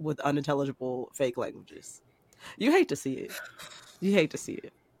unnecessarily with unintelligible fake languages. You hate to see it. You hate to see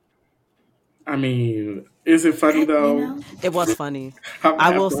it. I mean, is it funny though? You know? It was funny.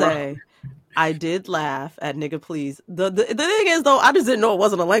 I will say, I did laugh at nigga please. The thing is though, I just didn't know it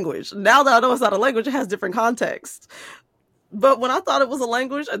wasn't a language. Now that I know it's not a language, it has different context. But when I thought it was a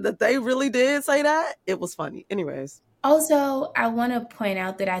language and that they really did say that, it was funny. Anyways. Also, I want to point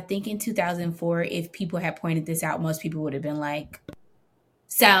out that I think in 2004, if people had pointed this out, most people would have been like,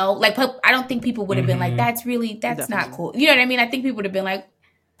 so like, I don't think people would have been like, that's Definitely. Not cool. You know what I mean? I think people would have been like,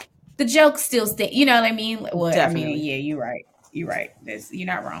 the joke still stay. You know what I mean? Well, Definitely. I mean, yeah, you're right. You're right. You're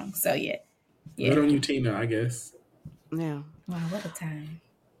not wrong. So yeah. Good on you, Tina, I guess. Yeah. Wow, what a time.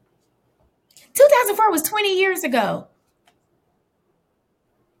 2004 was 20 years ago.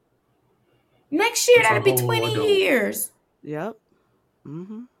 Next year, that'll be 20 years. Yep.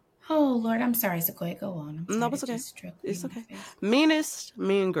 Mm-hmm. Oh, Lord, I'm sorry, Sequoia. Go on. No, it's okay. It's okay. Meanest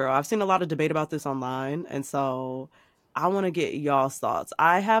mean girl. I've seen a lot of debate about this online, and so I want to get y'all's thoughts.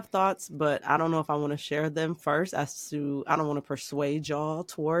 I have thoughts, but I don't know if I want to share them first as to, I don't want to persuade y'all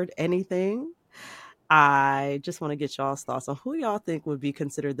toward anything. I just want to get y'all's thoughts on who y'all think would be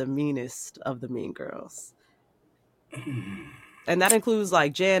considered the meanest of the mean girls. And that includes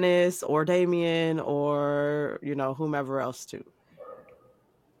like Janice or Damien or, whomever else too.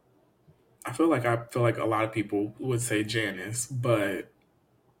 I feel like a lot of people would say Janice, but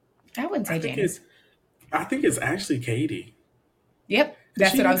I wouldn't say Janice. I think it's actually Katie. Yep,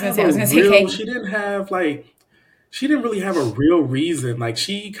 that's what I was going to say. I was going to say Katie. She didn't really have a real reason. Like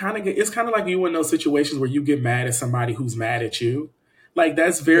it's kind of like you in those situations where you get mad at somebody who's mad at you. Like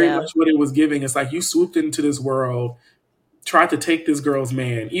that's very much what it was giving. It's like you swooped into this world, tried to take this girl's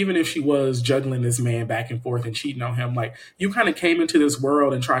man, even if she was juggling this man back and forth and cheating on him. Like you kind of came into this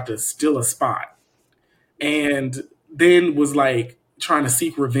world and tried to steal a spot, and then was like trying to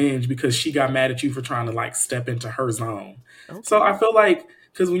seek revenge because she got mad at you for trying to like step into her zone. Okay. So I feel like,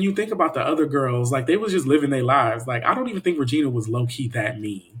 because when you think about the other girls, like they was just living their lives. Like I don't even think Regina was low key that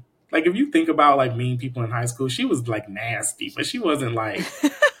mean. Like if you think about like mean people in high school, she was like nasty, but she wasn't like,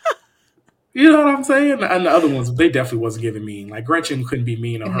 you know what I'm saying? And the other ones, they definitely wasn't giving mean. Like Gretchen couldn't be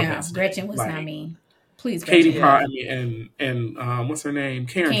mean on her best. Gretchen was not mean. Please, Katie probably and what's her name?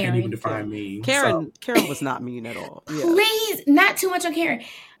 Karen can't even define mean. Karen was not mean at all. Yeah. Please, not too much on Karen.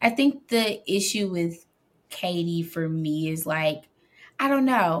 I think the issue with Katie for me is like, I don't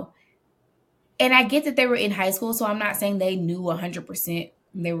know. And I get that they were in high school, so I'm not saying they knew 100%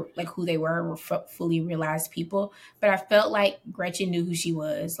 they were like who they were fully realized people. But I felt like Gretchen knew who she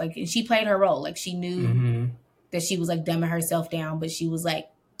was, like, and she played her role. Like she knew that she was like dumbing herself down, but she was like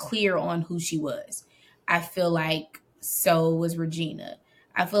clear on who she was. I feel like so was Regina.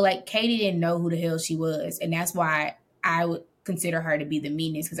 I feel like Katie didn't know who the hell she was, and that's why I would consider her to be the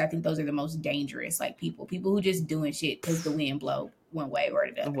meanest, because I think those are the most dangerous, like people who just doing shit because the wind blow one way or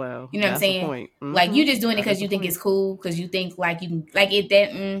the other. Well, you know what I'm saying? Mm-hmm. Like you just doing it because you think it's cool, because you think like you can like it.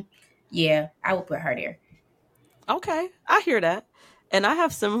 That yeah, I would put her there. Okay, I hear that. And I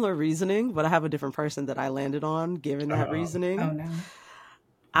have similar reasoning, but I have a different person that I landed on given that reasoning. Oh no.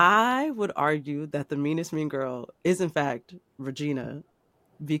 I would argue that the meanest mean girl is in fact Regina,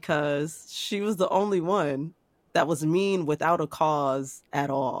 because she was the only one that was mean without a cause at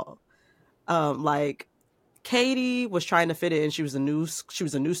all. Like Katie was trying to fit in. She was a new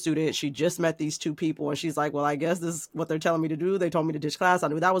student. She just met these two people, and she's like, well, I guess this is what they're telling me to do. They told me to ditch class. I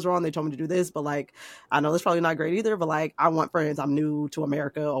knew that was wrong. They told me to do this, but like, I know that's probably not great either, but like, I want friends. I'm new to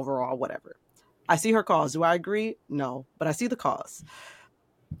America overall, whatever. I see her cause. Do I agree? No, but I see the cause.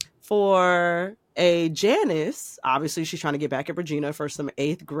 For a Janice, obviously she's trying to get back at Regina for some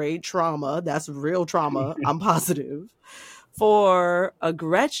 8th grade trauma. That's real trauma. I'm positive. For a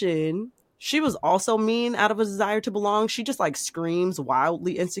Gretchen, she was also mean out of a desire to belong. She just like screams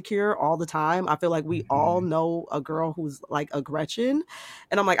wildly insecure all the time. I feel like we all know a girl who's like a Gretchen.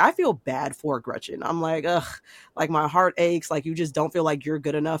 And I'm like, I feel bad for Gretchen. I'm like, ugh, like my heart aches. Like you just don't feel like you're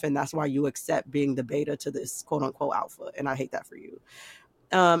good enough. And that's why you accept being the beta to this quote unquote alpha. And I hate that for you.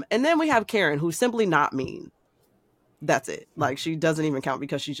 And then we have Karen, who's simply not mean. That's it. Like she doesn't even count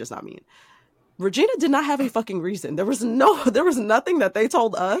because she's just not mean. Regina did not have a fucking reason. There was nothing that they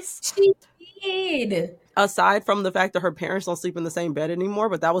told us. She did. Aside from the fact that her parents don't sleep in the same bed anymore,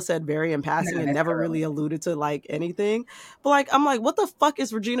 but that was said very in passing and never really alluded to like anything. But like, I'm like, what the fuck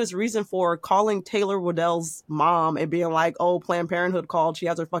is Regina's reason for calling Taylor Waddell's mom and being like, oh, Planned Parenthood called, she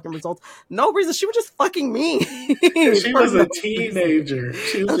has her fucking results? No reason. She was just fucking mean. She was a teenager.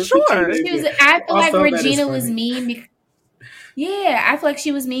 She was just a teenager. I feel like Regina was mean. Yeah, I feel like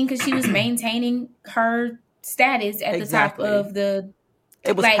she was mean because she was maintaining her status at the top of the.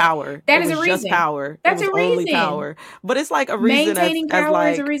 It was like, power. That is a reason. Just power. That's it was a reason. Only power. But it's like a reason maintaining as power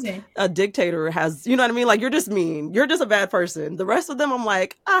like is a reason. A dictator has. You know what I mean? Like you're just mean. You're just a bad person. The rest of them, I'm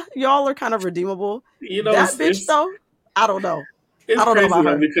like, y'all are kind of redeemable. You know, that bitch though, I don't know. It's I don't crazy know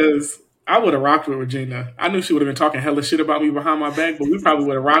about her because I would have rocked with Regina. I knew she would have been talking hella shit about me behind my back, but we probably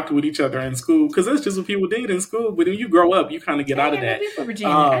would have rocked with each other in school because that's just what people did in school. But when you grow up, you kind of get out of that. Regina.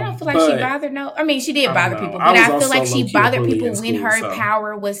 I don't feel like she bothered. No, I mean she did bother people, but I feel like she bothered people when her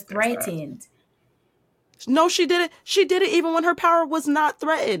power was threatened. No, she didn't. She did it even when her power was not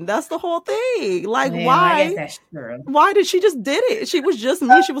threatened. That's the whole thing. Like, yeah, why? I guess that's true. Why did she just did it? She was just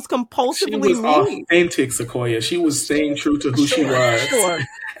mean. She was compulsively mean. She was authentic, Sequoia. She was staying true to who she was.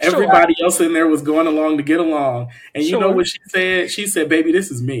 Everybody else in there was going along to get along. And you know what she said? She said, baby, this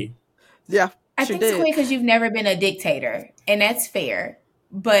is me. Yeah, I think it's because you've never been a dictator. And that's fair.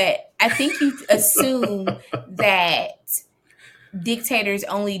 But I think you assume that dictators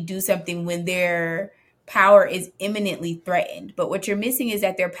only do something when their power is imminently threatened. But what you're missing is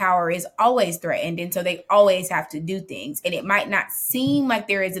that their power is always threatened. And so they always have to do things. And it might not seem like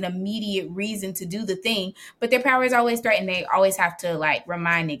there is an immediate reason to do the thing, but their power is always threatened. They always have to like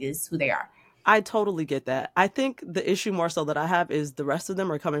remind niggas who they are. I totally get that. I think the issue more so that I have is the rest of them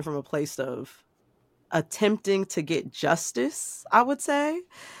are coming from a place of attempting to get justice, I would say.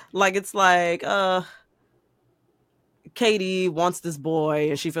 Like, it's like, Katie wants this boy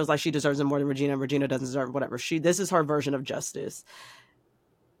and she feels like she deserves it more than Regina, and Regina doesn't deserve whatever. This is her version of justice.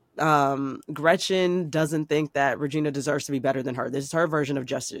 Gretchen doesn't think that Regina deserves to be better than her. This is her version of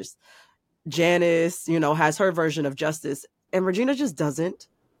justice. Janice, has her version of justice, and Regina just doesn't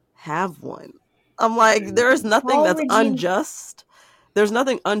have one. I'm like, there's nothing that's unjust. There's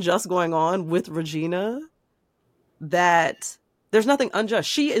nothing unjust going on with Regina. There's nothing unjust.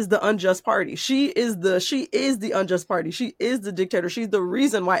 She is the unjust party. She is the unjust party. She is the dictator. She's the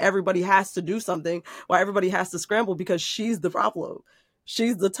reason why everybody has to do something, why everybody has to scramble, because she's the problem.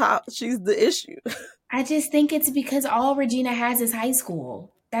 She's the top. She's the issue. I just think it's because all Regina has is high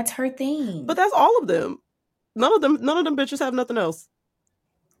school. That's her thing. But that's all of them. None of them bitches have nothing else.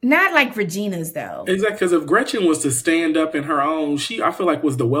 Not like Regina's, though. Exactly, because if Gretchen was to stand up in her own, I feel like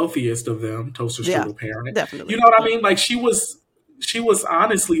was the wealthiest of them, toaster strudel parent. Definitely. You know what I mean? Like she was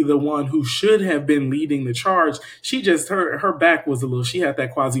honestly the one who should have been leading the charge. She just, her back was she had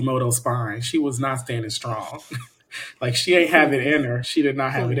that Quasimodo spine. She was not standing strong. Like she ain't have it in her. She did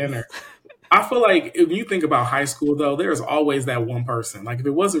not have it in her. I feel like if you think about high school, though, there's always that one person. Like if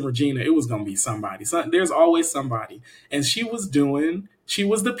it wasn't Regina, it was going to be somebody. There's always somebody, and she was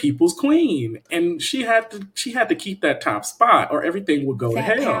the people's queen, and she had to keep that top spot, or everything would go to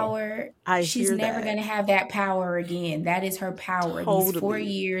That hell. power, she's never going to have that power again. That is her power. These 4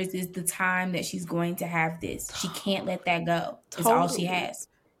 years is the time that she's going to have this. She can't let that go. It's all she has.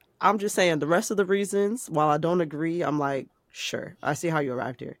 I'm just saying the rest of the reasons, while I don't agree, I'm like, sure, I see how you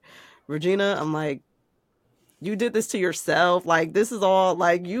arrived here. Regina, I'm like, you did this to yourself. Like, this is all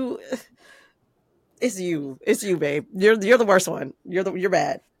like you. It's you, babe. You're the worst one. You're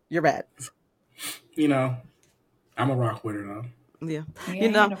bad. You're bad. You know, I'm a rock with her though. Yeah.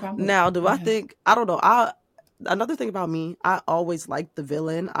 You know. Now, do I think? I don't know. Another thing about me, I always liked the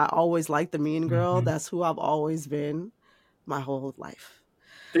villain. I always liked the mean girl. Mm-hmm. That's who I've always been, my whole life.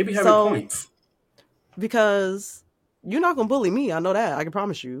 They be having points because. You're not going to bully me. I know that. I can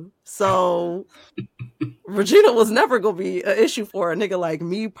promise you. So Regina was never going to be an issue for a nigga like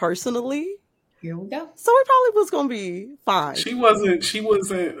me personally. Here we go. So it probably was going to be fine. She wasn't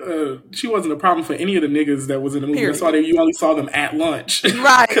a problem for any of the niggas that was in the movie. Period. That's why you only saw them at lunch.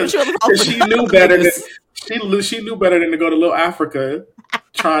 Right. Because she knew better than she knew better than to go to Little Africa.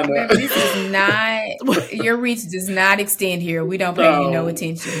 Trying to. This is not your reach does not extend here. We don't pay you no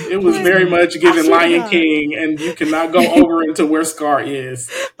attention. It was very much given Lion King, and you cannot go over into where Scar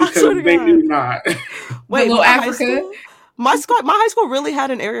is because they do not. Wait, Little Africa. My high school really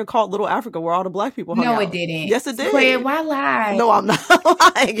had an area called Little Africa where all the black people hung out. No, it didn't. Yes, it did. Wait, why lie? No, I'm not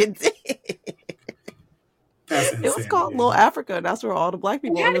lying. It did. It was called Little Africa. That's where all the black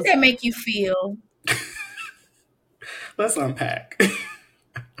people. How did that make you feel? Let's unpack.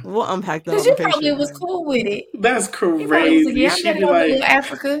 We'll unpack that. Because you probably was cool with it. That's crazy. Like, yeah, I'm gonna go to Little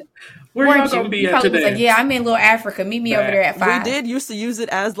Africa. Where y'all gonna be at today? Like, yeah, I'm in Little Africa. Meet me over there at 5. We did used to use it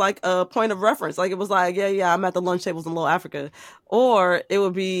as like a point of reference. Like it was like, yeah, I'm at the lunch tables in Little Africa. Or it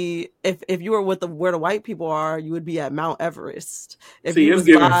would be if you were with where the white people are, you would be at Mount Everest. It's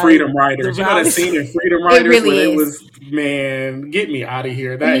giving Freedom Riders. You know that scene in Freedom Riders where it was, man, get me out of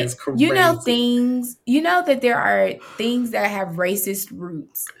here. That is crazy. You know that there are things that have racist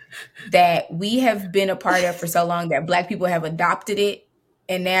roots that we have been a part of for so long that black people have adopted it.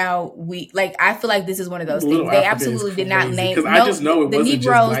 And now I feel like this is one of those things. They absolutely did not name it. I just know the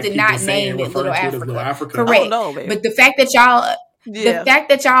Negroes did not name it Little Africa. Correct. But the fact that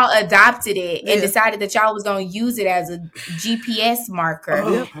y'all adopted it and decided that y'all was going to use it as a GPS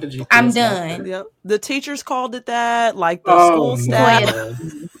marker, I'm done. Yep. The teachers called it that, like the school staff.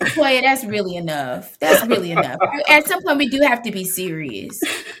 Toya, that's really enough. That's really enough. At some point, we do have to be serious.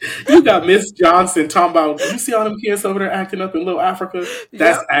 You got Miss Johnson talking about, you see all them kids over there acting up in Little Africa?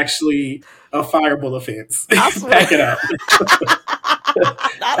 That's actually a fireable offense. Pack it up.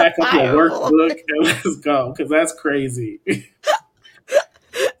 Pack up your workbook and let's go, because that's crazy.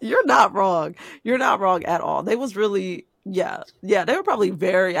 You're not wrong. You're not wrong at all. They was really, they were probably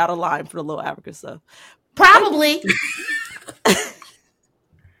very out of line for the Little Africa stuff. Probably.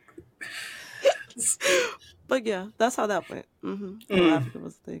 But yeah, that's how that went. Little Africa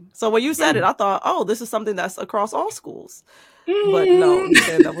was the thing. So when you said it, I thought, oh, this is something that's across all schools. But no, you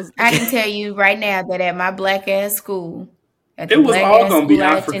said that was. I can tell you right now that at my black ass school, it was all gonna be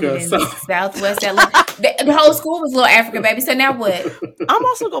Africa. So. Southwest Atlanta, the whole school was Little Africa, baby. So now what? I'm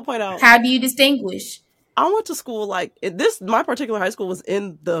also gonna point out. How do you distinguish? I went to school my particular high school was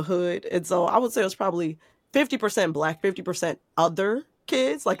in the hood, and so I would say it was probably 50% black, 50% other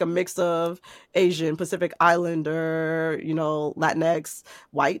kids, like a mix of Asian, Pacific Islander, Latinx,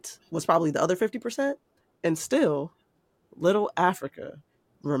 white was probably the other 50%, and still, Little Africa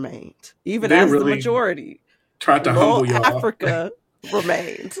remained, even as the majority. Tried to humble y'all. Africa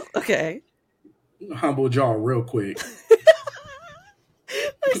remained. Okay. Humbled y'all real quick.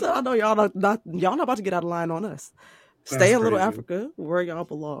 So I know y'all not about to get out of line on us. Stay in Little Africa where y'all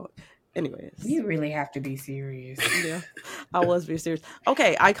belong. Anyways. You really have to be serious. Yeah. I was being serious.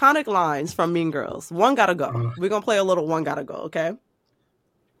 Okay, iconic lines from Mean Girls. One gotta go. We're gonna play a little one gotta go, okay?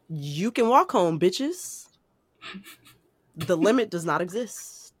 You can walk home, bitches. The limit does not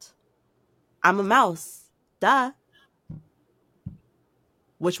exist. I'm a mouse. Duh.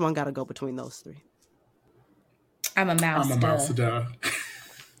 Which one gotta go between those three? I'm a mouse. Duh.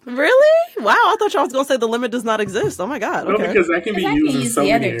 Really? Wow, I thought y'all was gonna say the limit does not exist. Oh my god. Okay. No, because that can be used in so the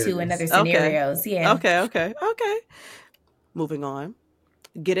many other areas. two in other scenarios. Yeah. Okay. Moving on.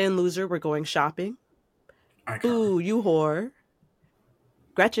 Get in, loser. We're going shopping. Ooh, you whore.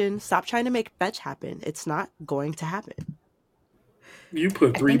 Gretchen, stop trying to make fetch happen. It's not going to happen. You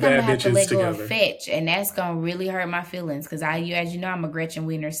put I three think I'm gonna bad have to bitches let go of together. Fetch, and that's gonna really hurt my feelings because as you know, I'm a Gretchen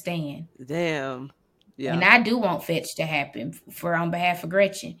Wiener stan. Damn. Yeah. And I do want Fetch to happen for on behalf of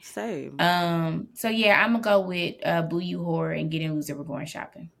Gretchen. Same. So yeah, I'm gonna go with Boo You Horror and Getting Loser. We're going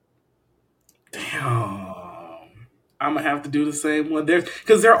shopping. Damn. I'm gonna have to do the same one there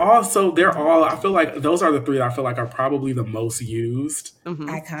because they're all. I feel like those are the three that I feel like are probably the most used.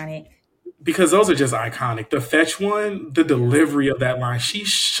 Iconic. Because those are just iconic. The Fetch one, the delivery of that line, she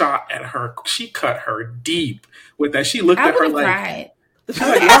cut her deep with that. She looked at her like, cried.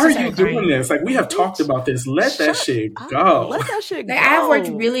 why are you doing this? Like, we have talked about this. Let that shit go. Let that shit go. I've worked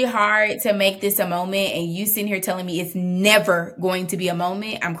really hard to make this a moment, and you sitting here telling me it's never going to be a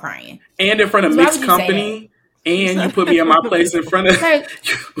moment. I'm crying. And in front of mixed company. And you put me in my place in front of. Like,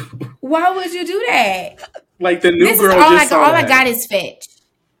 why would you do that? Like the new this girl is all just all I got is Fetch.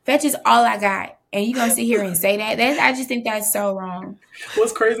 Fetch is all I got. And you gonna sit here and say that? I just think that's so wrong.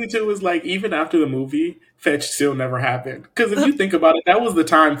 What's crazy too is like even after the movie, Fetch still never happened. Because if you think about it, that was the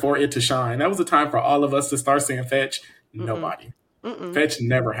time for it to shine. That was the time for all of us to start saying Fetch. Nobody. Fetch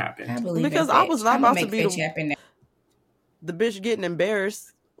never happened. Because I was not about to be the bitch getting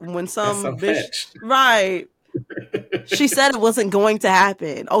embarrassed when some bitch. Right. She said it wasn't going to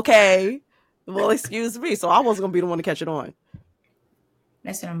happen. Okay. Well, excuse me. So I wasn't going to be the one to catch it on.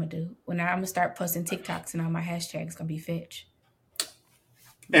 That's what I'm going to do. When I'm going to start posting TikToks and all my hashtags going to be Fetch.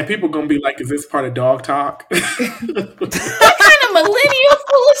 And people going to be like, is this part of dog talk? What kind of millennial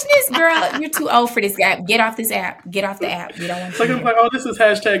foolishness, girl? You're too old for this app. Get off this app. Get off the app. You don't want to. I'm like, oh, this is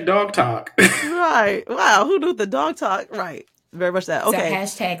hashtag dog talk. Right. Wow. Who knew the dog talk? Right. Very much that. Okay.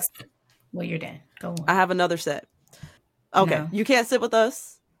 So hashtags. Well, you're done. Go on. I have another set. Okay. No. You can't sit with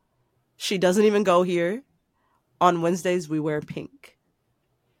us. She doesn't even go here. On Wednesdays, we wear pink.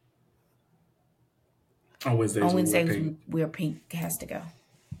 On Wednesdays, we wear pink has to go.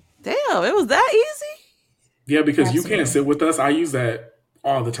 Damn, it was that easy? Yeah, because Absolutely. You can't sit with us. I use that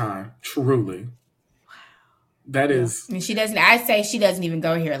all the time. Truly. That is. I mean, I say she doesn't even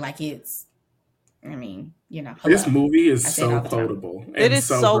go here like it's, I mean, you know. This movie is so quotable. It is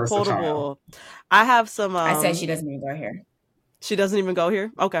so quotable. I have some. I say she doesn't even go here. She doesn't even go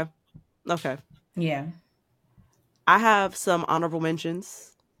here? Okay. Yeah. I have some honorable mentions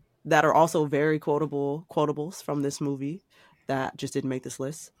that are also very quotables from this movie that just didn't make this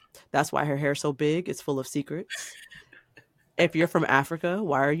list. That's why her hair's so big. It's full of secrets. If you're from Africa,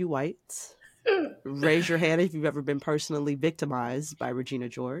 why are you white? Raise your hand if you've ever been personally victimized by Regina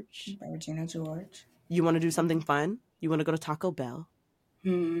George. You want to do something fun? You want to go to Taco Bell?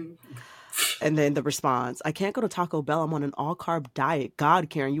 And then the response, I can't go to Taco Bell. I'm on an all-carb diet. God,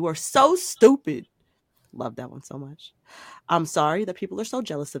 Karen, you are so stupid. Love that one so much. I'm sorry that people are so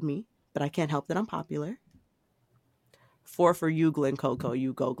jealous of me, but I can't help that I'm popular. 4 for you, Glen Coco.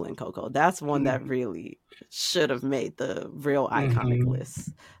 You go, Glen Coco. That's one that really should have made the real iconic list.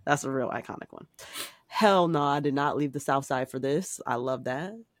 That's a real iconic one. Hell no, I did not leave the South Side for this. I love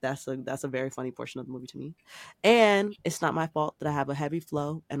that. That's a very funny portion of the movie to me. And it's not my fault that I have a heavy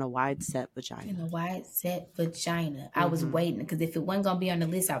flow and a wide set vagina. I was waiting because if it wasn't going to be on the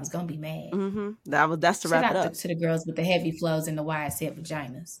list, I was going to be mad. That's to wrap it up. To the girls with the heavy flows and the wide set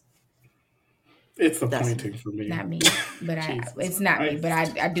vaginas. It's the pointing for me. Not me, but it's not me, but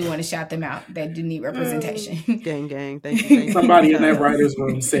I do want to shout them out. They do need representation. Gang. Thank you. Somebody in that writer's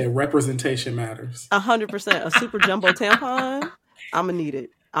room said representation matters. 100%. A super jumbo tampon. I'm gonna need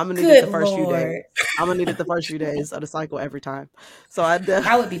it. I'm gonna need it the first few days. I'm gonna need it the first few days of the cycle every time. So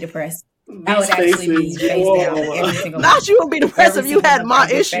I would be depressed. I would actually be face down every single month. Not you would be depressed if you had my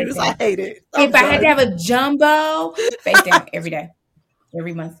issues. I hate it. If I had to have a jumbo, face down every day,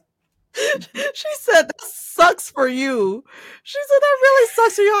 every month. She said that sucks for you. She said that really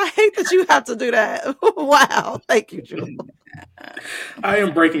sucks for you. I hate that you have to do that. Wow. Thank you, Jules. I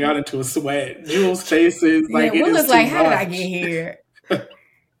am breaking out into a sweat. Jules' face is like, Will is like, how did I get here?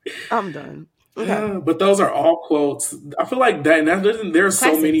 I'm done. Okay. But those are all quotes. I feel like there's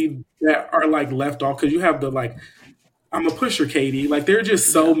so many that are like left off because you have the like, I'm a pusher, Katie. Like there are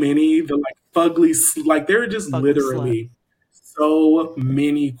just so many. The like fugly, like there are just fugly literally. Slut. So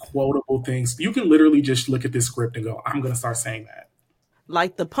many quotable things. You can literally just look at this script and go, I'm going to start saying that.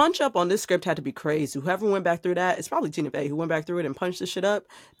 Like the punch up on this script had to be crazy. Whoever went back through that, it's probably Tina Fey who went back through it and punched this shit up.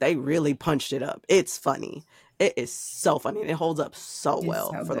 They really punched it up. It's funny. It is so funny. And it holds up so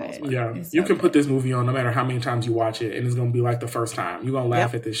well for the most part. Yeah. You can put this movie on no matter how many times you watch it and it's going to be like the first time. You're going to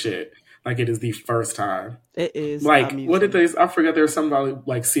laugh at this shit. Like it is the first time. It is. Like, what did they, I forgot there was something about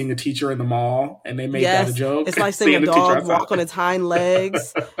like seeing a teacher in the mall and they made that a joke. It's like seeing a dog walk on its hind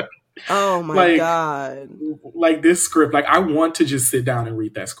legs. Oh my Like, God. like this script, like I want to just sit down and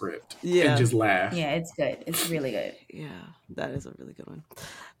read that script and just laugh. Yeah, it's good. It's really good. Yeah, that is a really good one.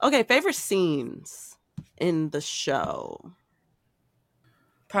 Okay, favorite scenes in the show.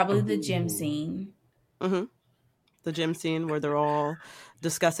 Probably the gym scene. Mm-hmm. The gym scene where they're all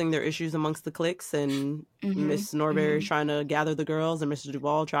discussing their issues amongst the cliques, and Miss Norberry's trying to gather the girls, and Mr.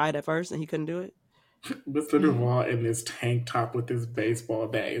 Duvall tried at first and he couldn't do it. Mr. Duvall in this tank top with this baseball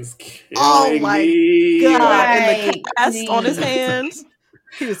bat is killing Oh my me. God! Right, And the cast on his hands.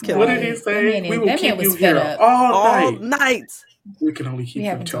 He was killing What me. did he say? We will that man keep you was fed here up. all night. night. We can only keep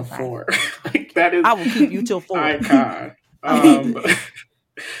have you till until 4. Like that is I will keep you till 4. icon.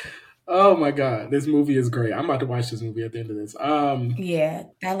 Oh my God, this movie is great. I'm about to watch this movie at the end of this. Yeah,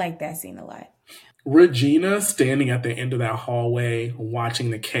 I like that scene a lot. Regina standing at the end of that hallway, watching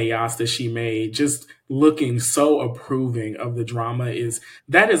the chaos that she made, just looking so approving of the drama,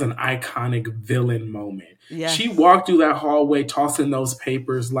 that is an iconic villain moment. Yes. She walked through that hallway, tossing those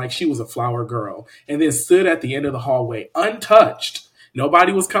papers like she was a flower girl, and then stood at the end of the hallway, untouched.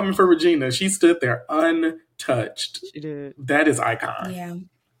 Nobody was coming for Regina. She stood there untouched. She did. That is icon. Yeah.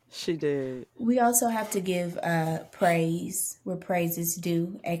 She did. We also have to give praise where praise is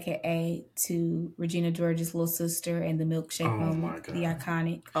due, aka to Regina George's little sister and the milkshake moment, the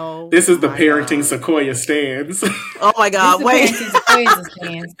iconic. Oh, this is the parenting Sequoia stands. Oh my God! Wait, Sequoia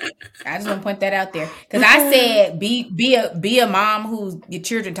stands. I just want to point that out there because I said be a mom who your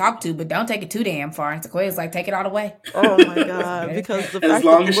children talk to, but don't take it too damn far. And Sequoia's like, take it all the way. Oh my God! Because as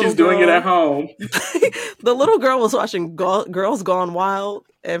long as she's doing it at home, the little girl was watching Girls Gone Wild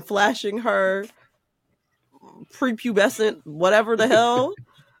and flashing her prepubescent whatever the hell.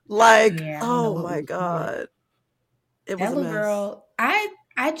 Like, oh my God. It was that little girl. I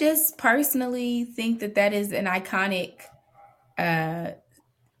just personally think that is an iconic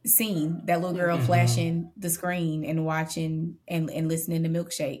scene. That little girl flashing the screen and watching and listening to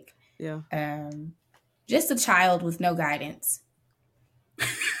Milkshake. Yeah. Just a child with no guidance.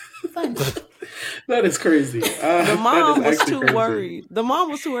 Fun. That is crazy. The mom was too crazy. worried. The mom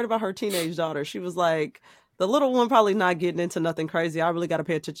was too worried about her teenage daughter. She was like, the little one probably not getting into nothing crazy. I really got to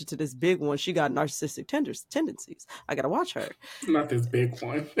pay attention to this big one. She got narcissistic tendencies. I got to watch her. Not this big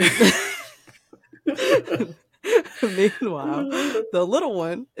one. Meanwhile, the little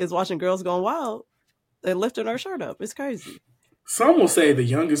one is watching Girls Gone Wild and lifting her shirt up. It's crazy. Some will say the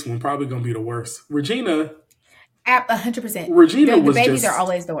youngest one probably going to be the worst. Regina. 100%. Regina the was babies just, are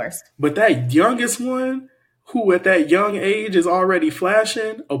always the worst. But that youngest one, who at that young age is already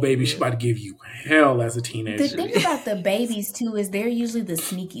flashing, oh baby, she about to give you hell as a teenager. The thing about the babies too is they're usually the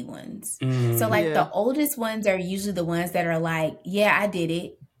sneaky ones. So like the oldest ones are usually the ones that are like, yeah, I did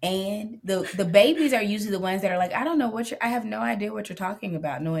it. And the babies are usually the ones that are like, I don't know I have no idea what you're talking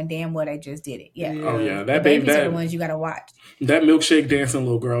about, knowing damn what I just did it. Yeah. Oh yeah, that babies are the ones you got to watch. That milkshake dancing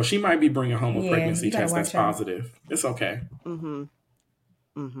little girl, she might be bringing home a pregnancy test that's positive. It's okay. Mm-hmm.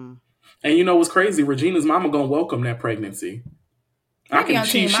 Mm-hmm. And you know what's crazy? Regina's mama gonna welcome that pregnancy. I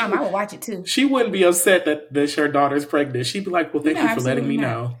would watch it too. She wouldn't be upset that her daughter's pregnant. She'd be like, "Well, thank you for letting me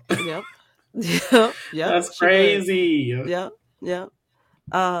know." Yep. Yep. That's crazy. Yep. Yep.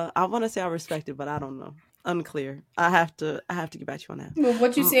 I want to say I respect it, but I don't know. Unclear. I have to get back to you on that. Well,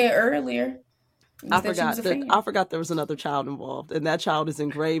 what you said earlier. I forgot there was another child involved, and that child is in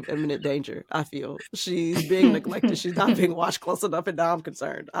grave imminent danger. I feel she's being neglected. She's not being watched close enough, and now I'm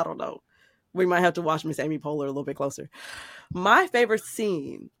concerned. I don't know. We might have to watch Miss Amy Poehler a little bit closer. My favorite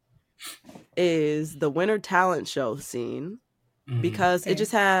scene is the Winter Talent Show scene because it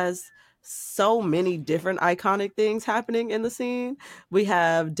just has so many different iconic things happening in the scene. We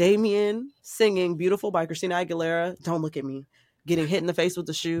have Damien singing Beautiful by Christina Aguilera, Don't Look at Me, getting hit in the face with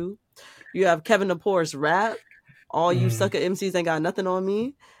the shoe. You have Kevin Napour's rap, All You Sucker MCs Ain't Got Nothing on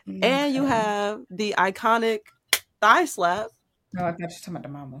Me. And you have the iconic thigh slap. No, I thought you were talking about the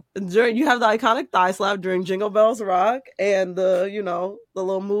mama. You have the iconic thigh slap during Jingle Bells Rock and the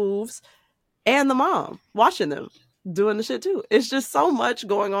little moves and the mom watching them doing the shit too. It's just so much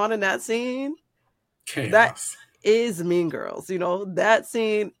going on in that scene. Chaos. That is Mean Girls. That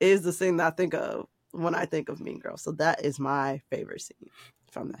scene is the scene that I think of when I think of Mean Girls. So that is my favorite scene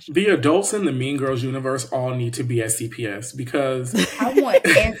from that show. The adults in the Mean Girls universe all need to be at CPS because I want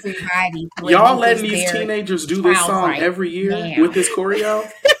everybody. Y'all letting these teenagers do this song every year with this choreo.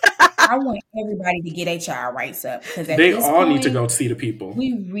 I want everybody to get HR rights up because at They this all point, need to go see the people.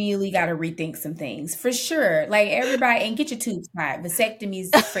 we really got to rethink some things for sure. Like everybody, and get your tubes tied.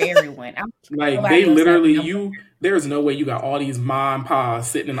 Vasectomies for everyone. Like they literally, there's no way you got all these mom and pa's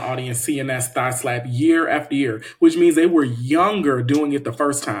sitting in the audience seeing that thigh slap year after year, which means they were younger doing it the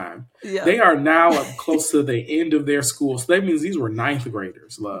first time. Yeah. They are now up close to the end of their school. So that means these were ninth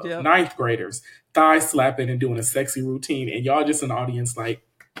graders, love. Yep. Ninth graders, thigh slapping and doing a sexy routine. And y'all just in the audience like,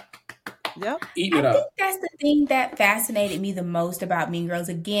 eating it up. I think that's the thing that fascinated me the most about Mean Girls.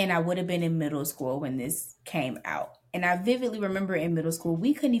 Again, I would have been in middle school when this came out. And I vividly remember in middle school,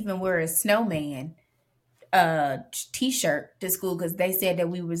 we couldn't even wear a snowman t-shirt to school because they said that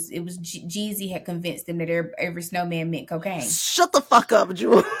Jeezy had convinced them that every snowman meant cocaine. Shut the fuck up,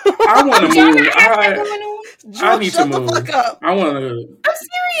 Jewel. I want to move. I need to shut move. The fuck up. I want to. I'm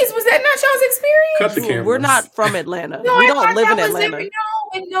serious. Was that not y'all's experience? Cut the cameras. We're not from Atlanta. No, we I don't thought live that in was Atlanta.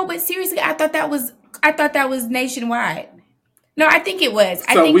 No, but seriously, I thought that was nationwide. No, I think it was.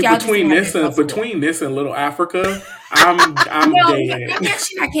 I So think y'all between this and Little Africa, I'm no, dead. I'm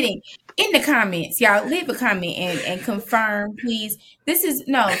actually not kidding. In the comments, y'all leave a comment and confirm, please. This is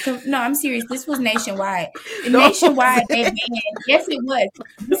no, I'm serious. This was nationwide. Nationwide, they banned. Yes, it was.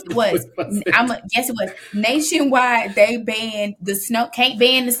 Yes, it was. Yes, it was. Nationwide, they banned the snow. Can't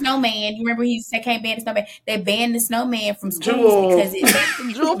ban the snowman. You remember he said can't ban the snowman. They banned the snowman from schools because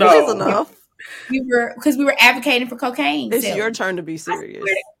it. Jewel, please enough. We were advocating for cocaine. It's your turn to be serious.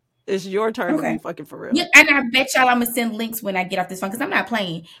 It's your turn to be fucking for real. Yeah, and I bet y'all I'm gonna send links when I get off this phone because I'm not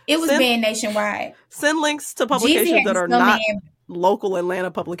playing. It was banned nationwide. Send links to publications that are not local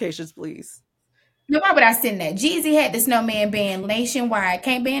Atlanta publications, please. No, why would I send that? Jeezy had the snowman banned nationwide.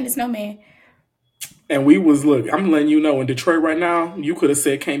 Can't ban the snowman. And we was, look, I'm letting you know, in Detroit right now, you could have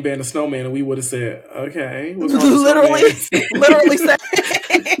said can't ban the snowman, and we would have said, okay. Literally said.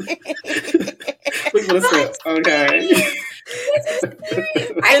 We would have said, okay.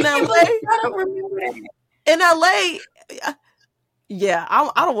 In LA, I don't remember that. In LA, yeah,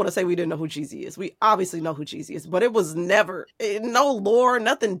 I don't want to say we didn't know who Jeezy is. We obviously know who Jeezy is, but it was never, no lore,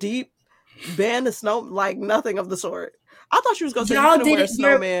 nothing deep, ban the snow, like nothing of the sort. I thought you was going to say you couldn't wear a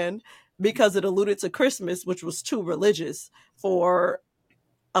snowman because it alluded to Christmas, which was too religious for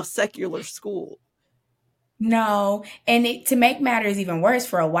a secular school. No, and to make matters even worse,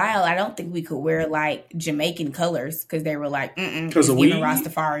 for a while, I don't think we could wear like Jamaican colors because they were like, it's giving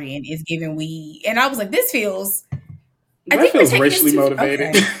Rastafari and it's giving weed. And I was like, this feels... That feels racially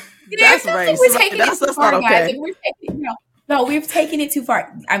motivated. Okay. That's race. We're taking it too far, not okay. Guys. We've taken it too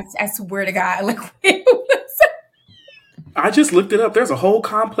far. I swear to God. Like, I just looked it up. There's a whole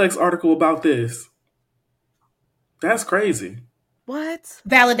complex article about this. That's crazy. What?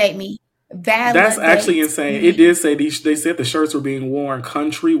 Validate me. That's actually insane. It did say they said the shirts were being worn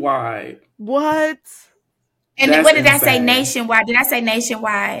countrywide. What? And what did I say? Nationwide? Did I say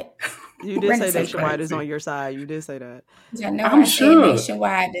nationwide? You did say nationwide is on your side. You did say that. I'm sure. Said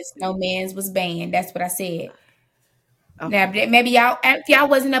nationwide, the snowman's was banned. That's what I said. Okay. Now, maybe if y'all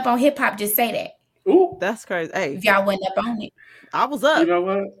wasn't up on hip hop, just say that. Ooh, that's crazy. Hey, if y'all wasn't up on it, I was up. You know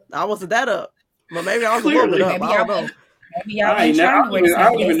what? I wasn't that up, but maybe I was a little bit up. I don't know. Maybe y'all I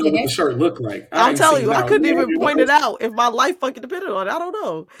don't even know what the shirt looked like. I'm telling you, I couldn't even point it out if my life fucking depended on it. I don't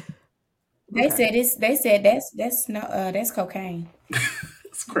know. They said that's cocaine.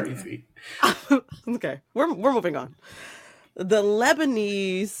 It's crazy. Okay, we're moving on. The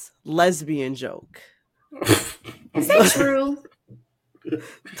Lebanese lesbian joke. Is that true?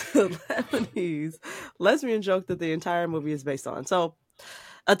 The Lebanese lesbian joke that the entire movie is based on. So,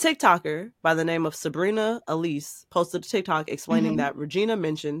 a TikToker by the name of Sabrina Elise posted a TikTok explaining that Regina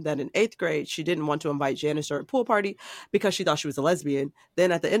mentioned that in 8th grade, she didn't want to invite Janice to her pool party because she thought she was a lesbian.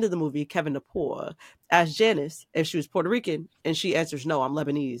 Then at the end of the movie, Kevin Napor asked Janice if she was Puerto Rican, and she answers, no, I'm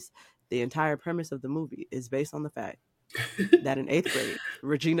Lebanese. The entire premise of the movie is based on the fact that in 8th grade,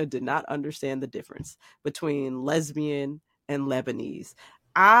 Regina did not understand the difference between lesbian and Lebanese.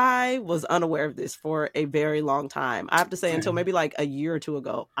 I was unaware of this for a very long time. I have to say, until maybe like a year or two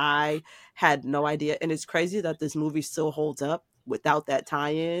ago, I had no idea. And it's crazy that this movie still holds up without that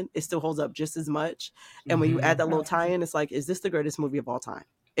tie-in. It still holds up just as much. And when you add that little tie-in, it's like, is this the greatest movie of all time?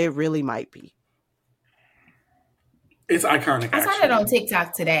 It really might be. It's iconic. I saw that on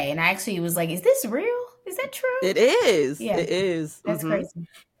TikTok today, and I actually was like, is this real? Is that true? It is. Yeah. It is. That's crazy.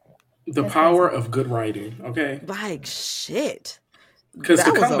 The power of good writing, okay? Like, shit. Because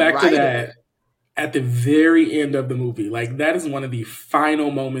to come back to that at the very end of the movie, like that is one of the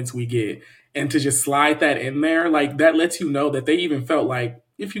final moments we get. And to just slide that in there, like that lets you know that they even felt like,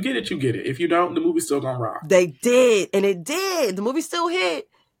 if you get it, you get it. If you don't, the movie's still gonna rock. They did. And it did. The movie still hit.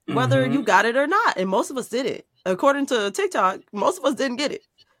 whether you got it or not. And most of us did it. According to TikTok, most of us didn't get it.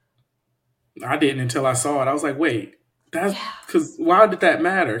 I didn't until I saw it. I was like, wait, that's because why did that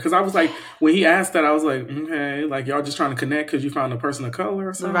matter? Because I was like, when he asked that, I was like, okay, like y'all just trying to connect because you found a person of color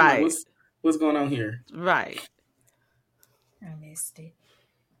or something. Right. Like, what's going on here? Right. I missed it.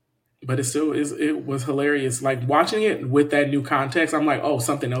 But it was hilarious. Like watching it with that new context, I'm like, oh,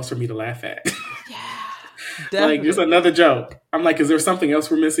 something else for me to laugh at. Definitely. Like, just another joke. I'm like, is there something else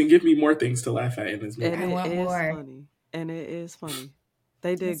we're missing? Give me more things to laugh at in this movie. And I want more. funny. And it is funny.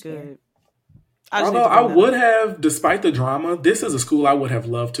 They did That's good. fair. Although I would have, despite the drama, this is a school I would have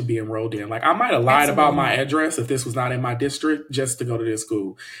loved to be enrolled in. Like, I might have lied about my address if this was not in my district just to go to this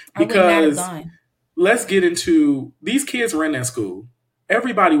school. Because let's get into, these kids were in that school.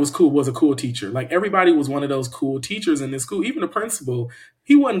 Everybody was a cool teacher. Like, everybody was one of those cool teachers in this school. Even the principal,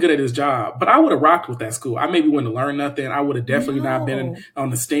 he wasn't good at his job. But I would have rocked with that school. I maybe wouldn't have learned nothing. I would have definitely not been on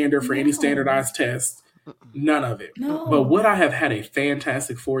the standard for any standardized test. None of it. No. But would I have had a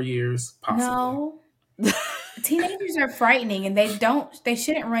fantastic 4 years? Possibly. No. Teenagers are frightening, and they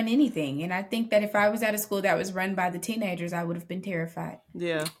shouldn't run anything. And I think that if I was at a school that was run by the teenagers, I would have been terrified.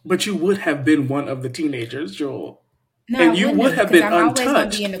 Yeah. But you would have been one of the teenagers, Joel. No, and you would have been I'm untouched. always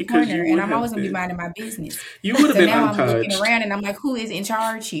going to be in the corner, and I'm always going to be minding my business. You would have been now untouched. I'm looking around, and I'm like, who is in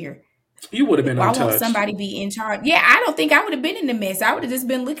charge here? You would have been untouched. Why won't somebody be in charge? Yeah, I don't think I would have been in the mess. I would have just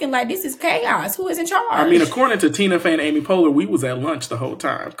been looking like this is chaos. Who is in charge? I mean, according to Tina Fey and Amy Poehler, we was at lunch the whole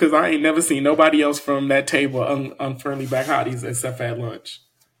time because I ain't never seen nobody else from that table unfriendly black hotties except for at lunch.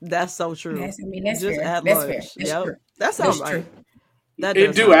 That's so true. That's just fair. at That's lunch. fair. That's true. That sounds That's right. true.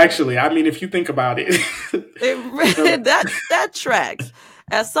 It do actually. I mean, if you think about it, that tracks.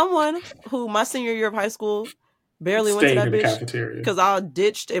 As someone who my senior year of high school barely went to that bitch because I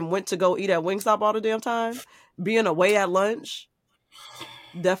ditched and went to go eat at Wingstop all the damn time. Being away at lunch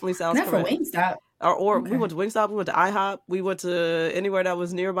definitely sounds not correct. For Wingstop. Or okay. We went to Wingstop. We went to IHOP. We went to anywhere that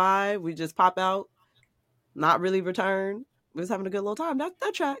was nearby. We just pop out, not really return. We was having a good little time. That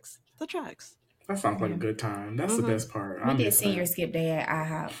tracks. That tracks. That sounds like a good time. That's the best part. We did senior skip day at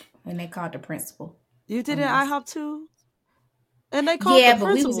IHOP when they called the principal. You did it at IHOP too? And they called the principal.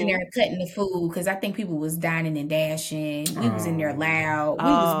 Yeah, but we was in there cutting the food because I think people was dining and dashing. We was in there loud.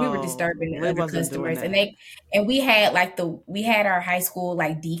 We were disturbing the other customers. And we had our high school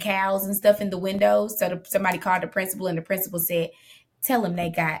like decals and stuff in the windows. So somebody called the principal and the principal said, tell them they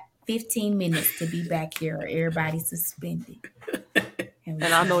got 15 minutes to be back here or everybody's suspended. And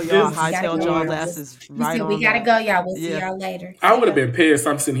I know y'all hightailed y'all's asses right on. We gotta go, y'all. We'll see y'all later. I would have been pissed.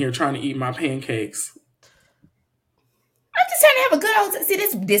 I'm sitting here trying to eat my pancakes. I'm just trying to have a good old...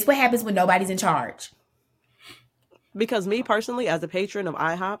 See, this what happens when nobody's in charge. Because me personally, as a patron of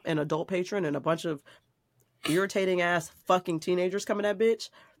IHOP, an adult patron, and a bunch of irritating ass fucking teenagers coming at bitch,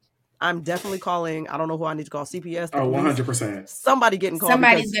 I'm definitely calling, I don't know who I need to call, CPS. 100%. Somebody getting called.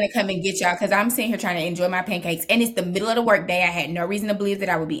 Somebody's going to come and get y'all because I'm sitting here trying to enjoy my pancakes. And it's the middle of the workday. I had no reason to believe that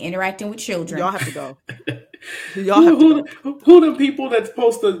I would be interacting with children. Y'all have to go. Who the people that's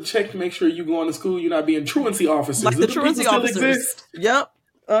supposed to check to make sure you going to school, you're not being truancy officers? Like the truancy officers. Exist? Yep.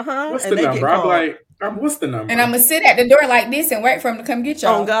 What's the number? I'm like, what's the number? And I'm going to sit at the door like this and wait for them to come get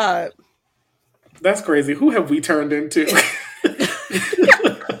y'all. Oh, God. That's crazy. Who have we turned into?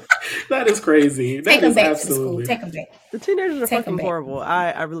 That is crazy. Take them back absolutely. To the school. Take them back. The teenagers are fucking horrible.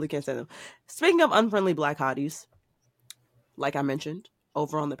 I really can't say them. Speaking of unfriendly black hotties, like I mentioned,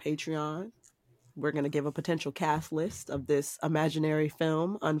 over on the Patreon, we're going to give a potential cast list of this imaginary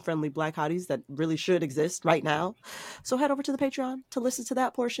film, Unfriendly Black Hotties, that really should exist right now. So head over to the Patreon to listen to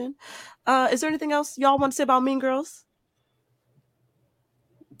that portion. Is there anything else y'all want to say about Mean Girls?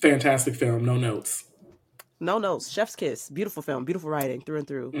 Fantastic film. No notes. No notes. Chef's kiss. Beautiful film. Beautiful writing through and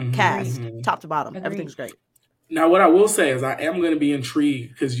through. Cast. Top to bottom. Agreed. Everything's great. Now, what I will say is I am going to be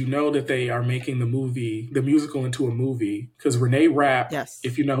intrigued because you know that they are making the musical into a movie. Because Renee Rapp,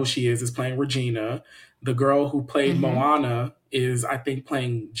 if you know who she is playing Regina. The girl who played Moana is, I think,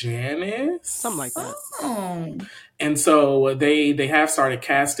 playing Janice. Something like that. Oh. And so they have started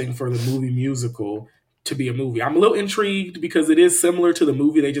casting for the movie musical to be a movie. I'm a little intrigued because it is similar to the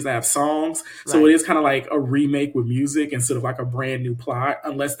movie. They just have songs. Right. So it is kind of like a remake with music instead of like a brand new plot,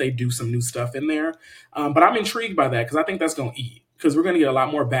 unless they do some new stuff in there. But I'm intrigued by that because I think that's going to eat because we're going to get a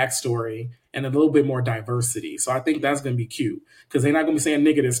lot more backstory and a little bit more diversity. So I think that's going to be cute because they're not going to be saying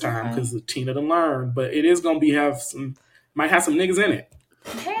nigga this time because Tina done learned, but it is going to be might have some niggas in it.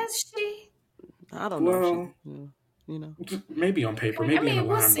 Has she? I don't know. you know. Maybe on paper, I maybe in the mean,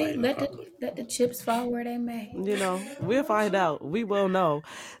 we'll see. limelight in public. Let the chips fall where they may. You know, we'll find out. We will know.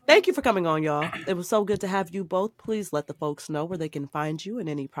 Thank you for coming on, y'all. It was so good to have you both. Please let the folks know where they can find you and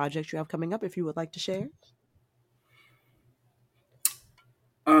any projects you have coming up if you would like to share.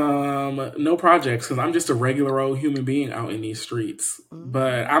 No projects because I'm just a regular old human being out in these streets. Mm-hmm.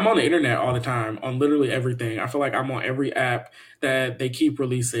 But I'm on the internet all the time, on literally everything. I feel like I'm on every app that they keep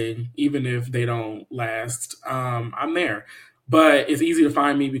releasing, even if they don't last. I'm there. But it's easy to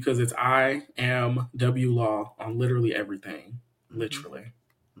find me because it's I am W Law on literally everything. Literally.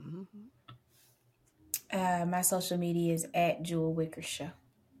 Mm-hmm. My social media is at Jewel Wicker Show.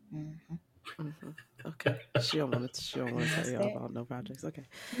 Mm-hmm. Mm-hmm. Okay. She don't want to tell y'all about no projects. Okay.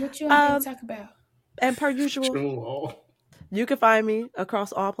 What you want me to talk about? And per usual, Sure. you can find me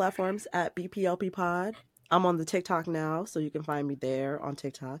across all platforms at BPLP Pod. I'm on the TikTok now, so you can find me there on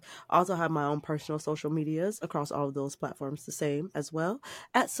TikTok. I also have my own personal social medias across all of those platforms, the same as well,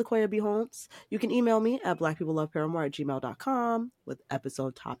 at Sequoia B. Holmes. You can email me at blackpeopleloveparamore@gmail.com with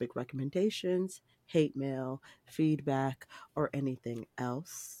episode topic recommendations, hate mail, feedback, or anything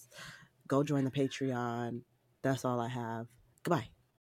else. Go join the Patreon. That's all I have. Goodbye.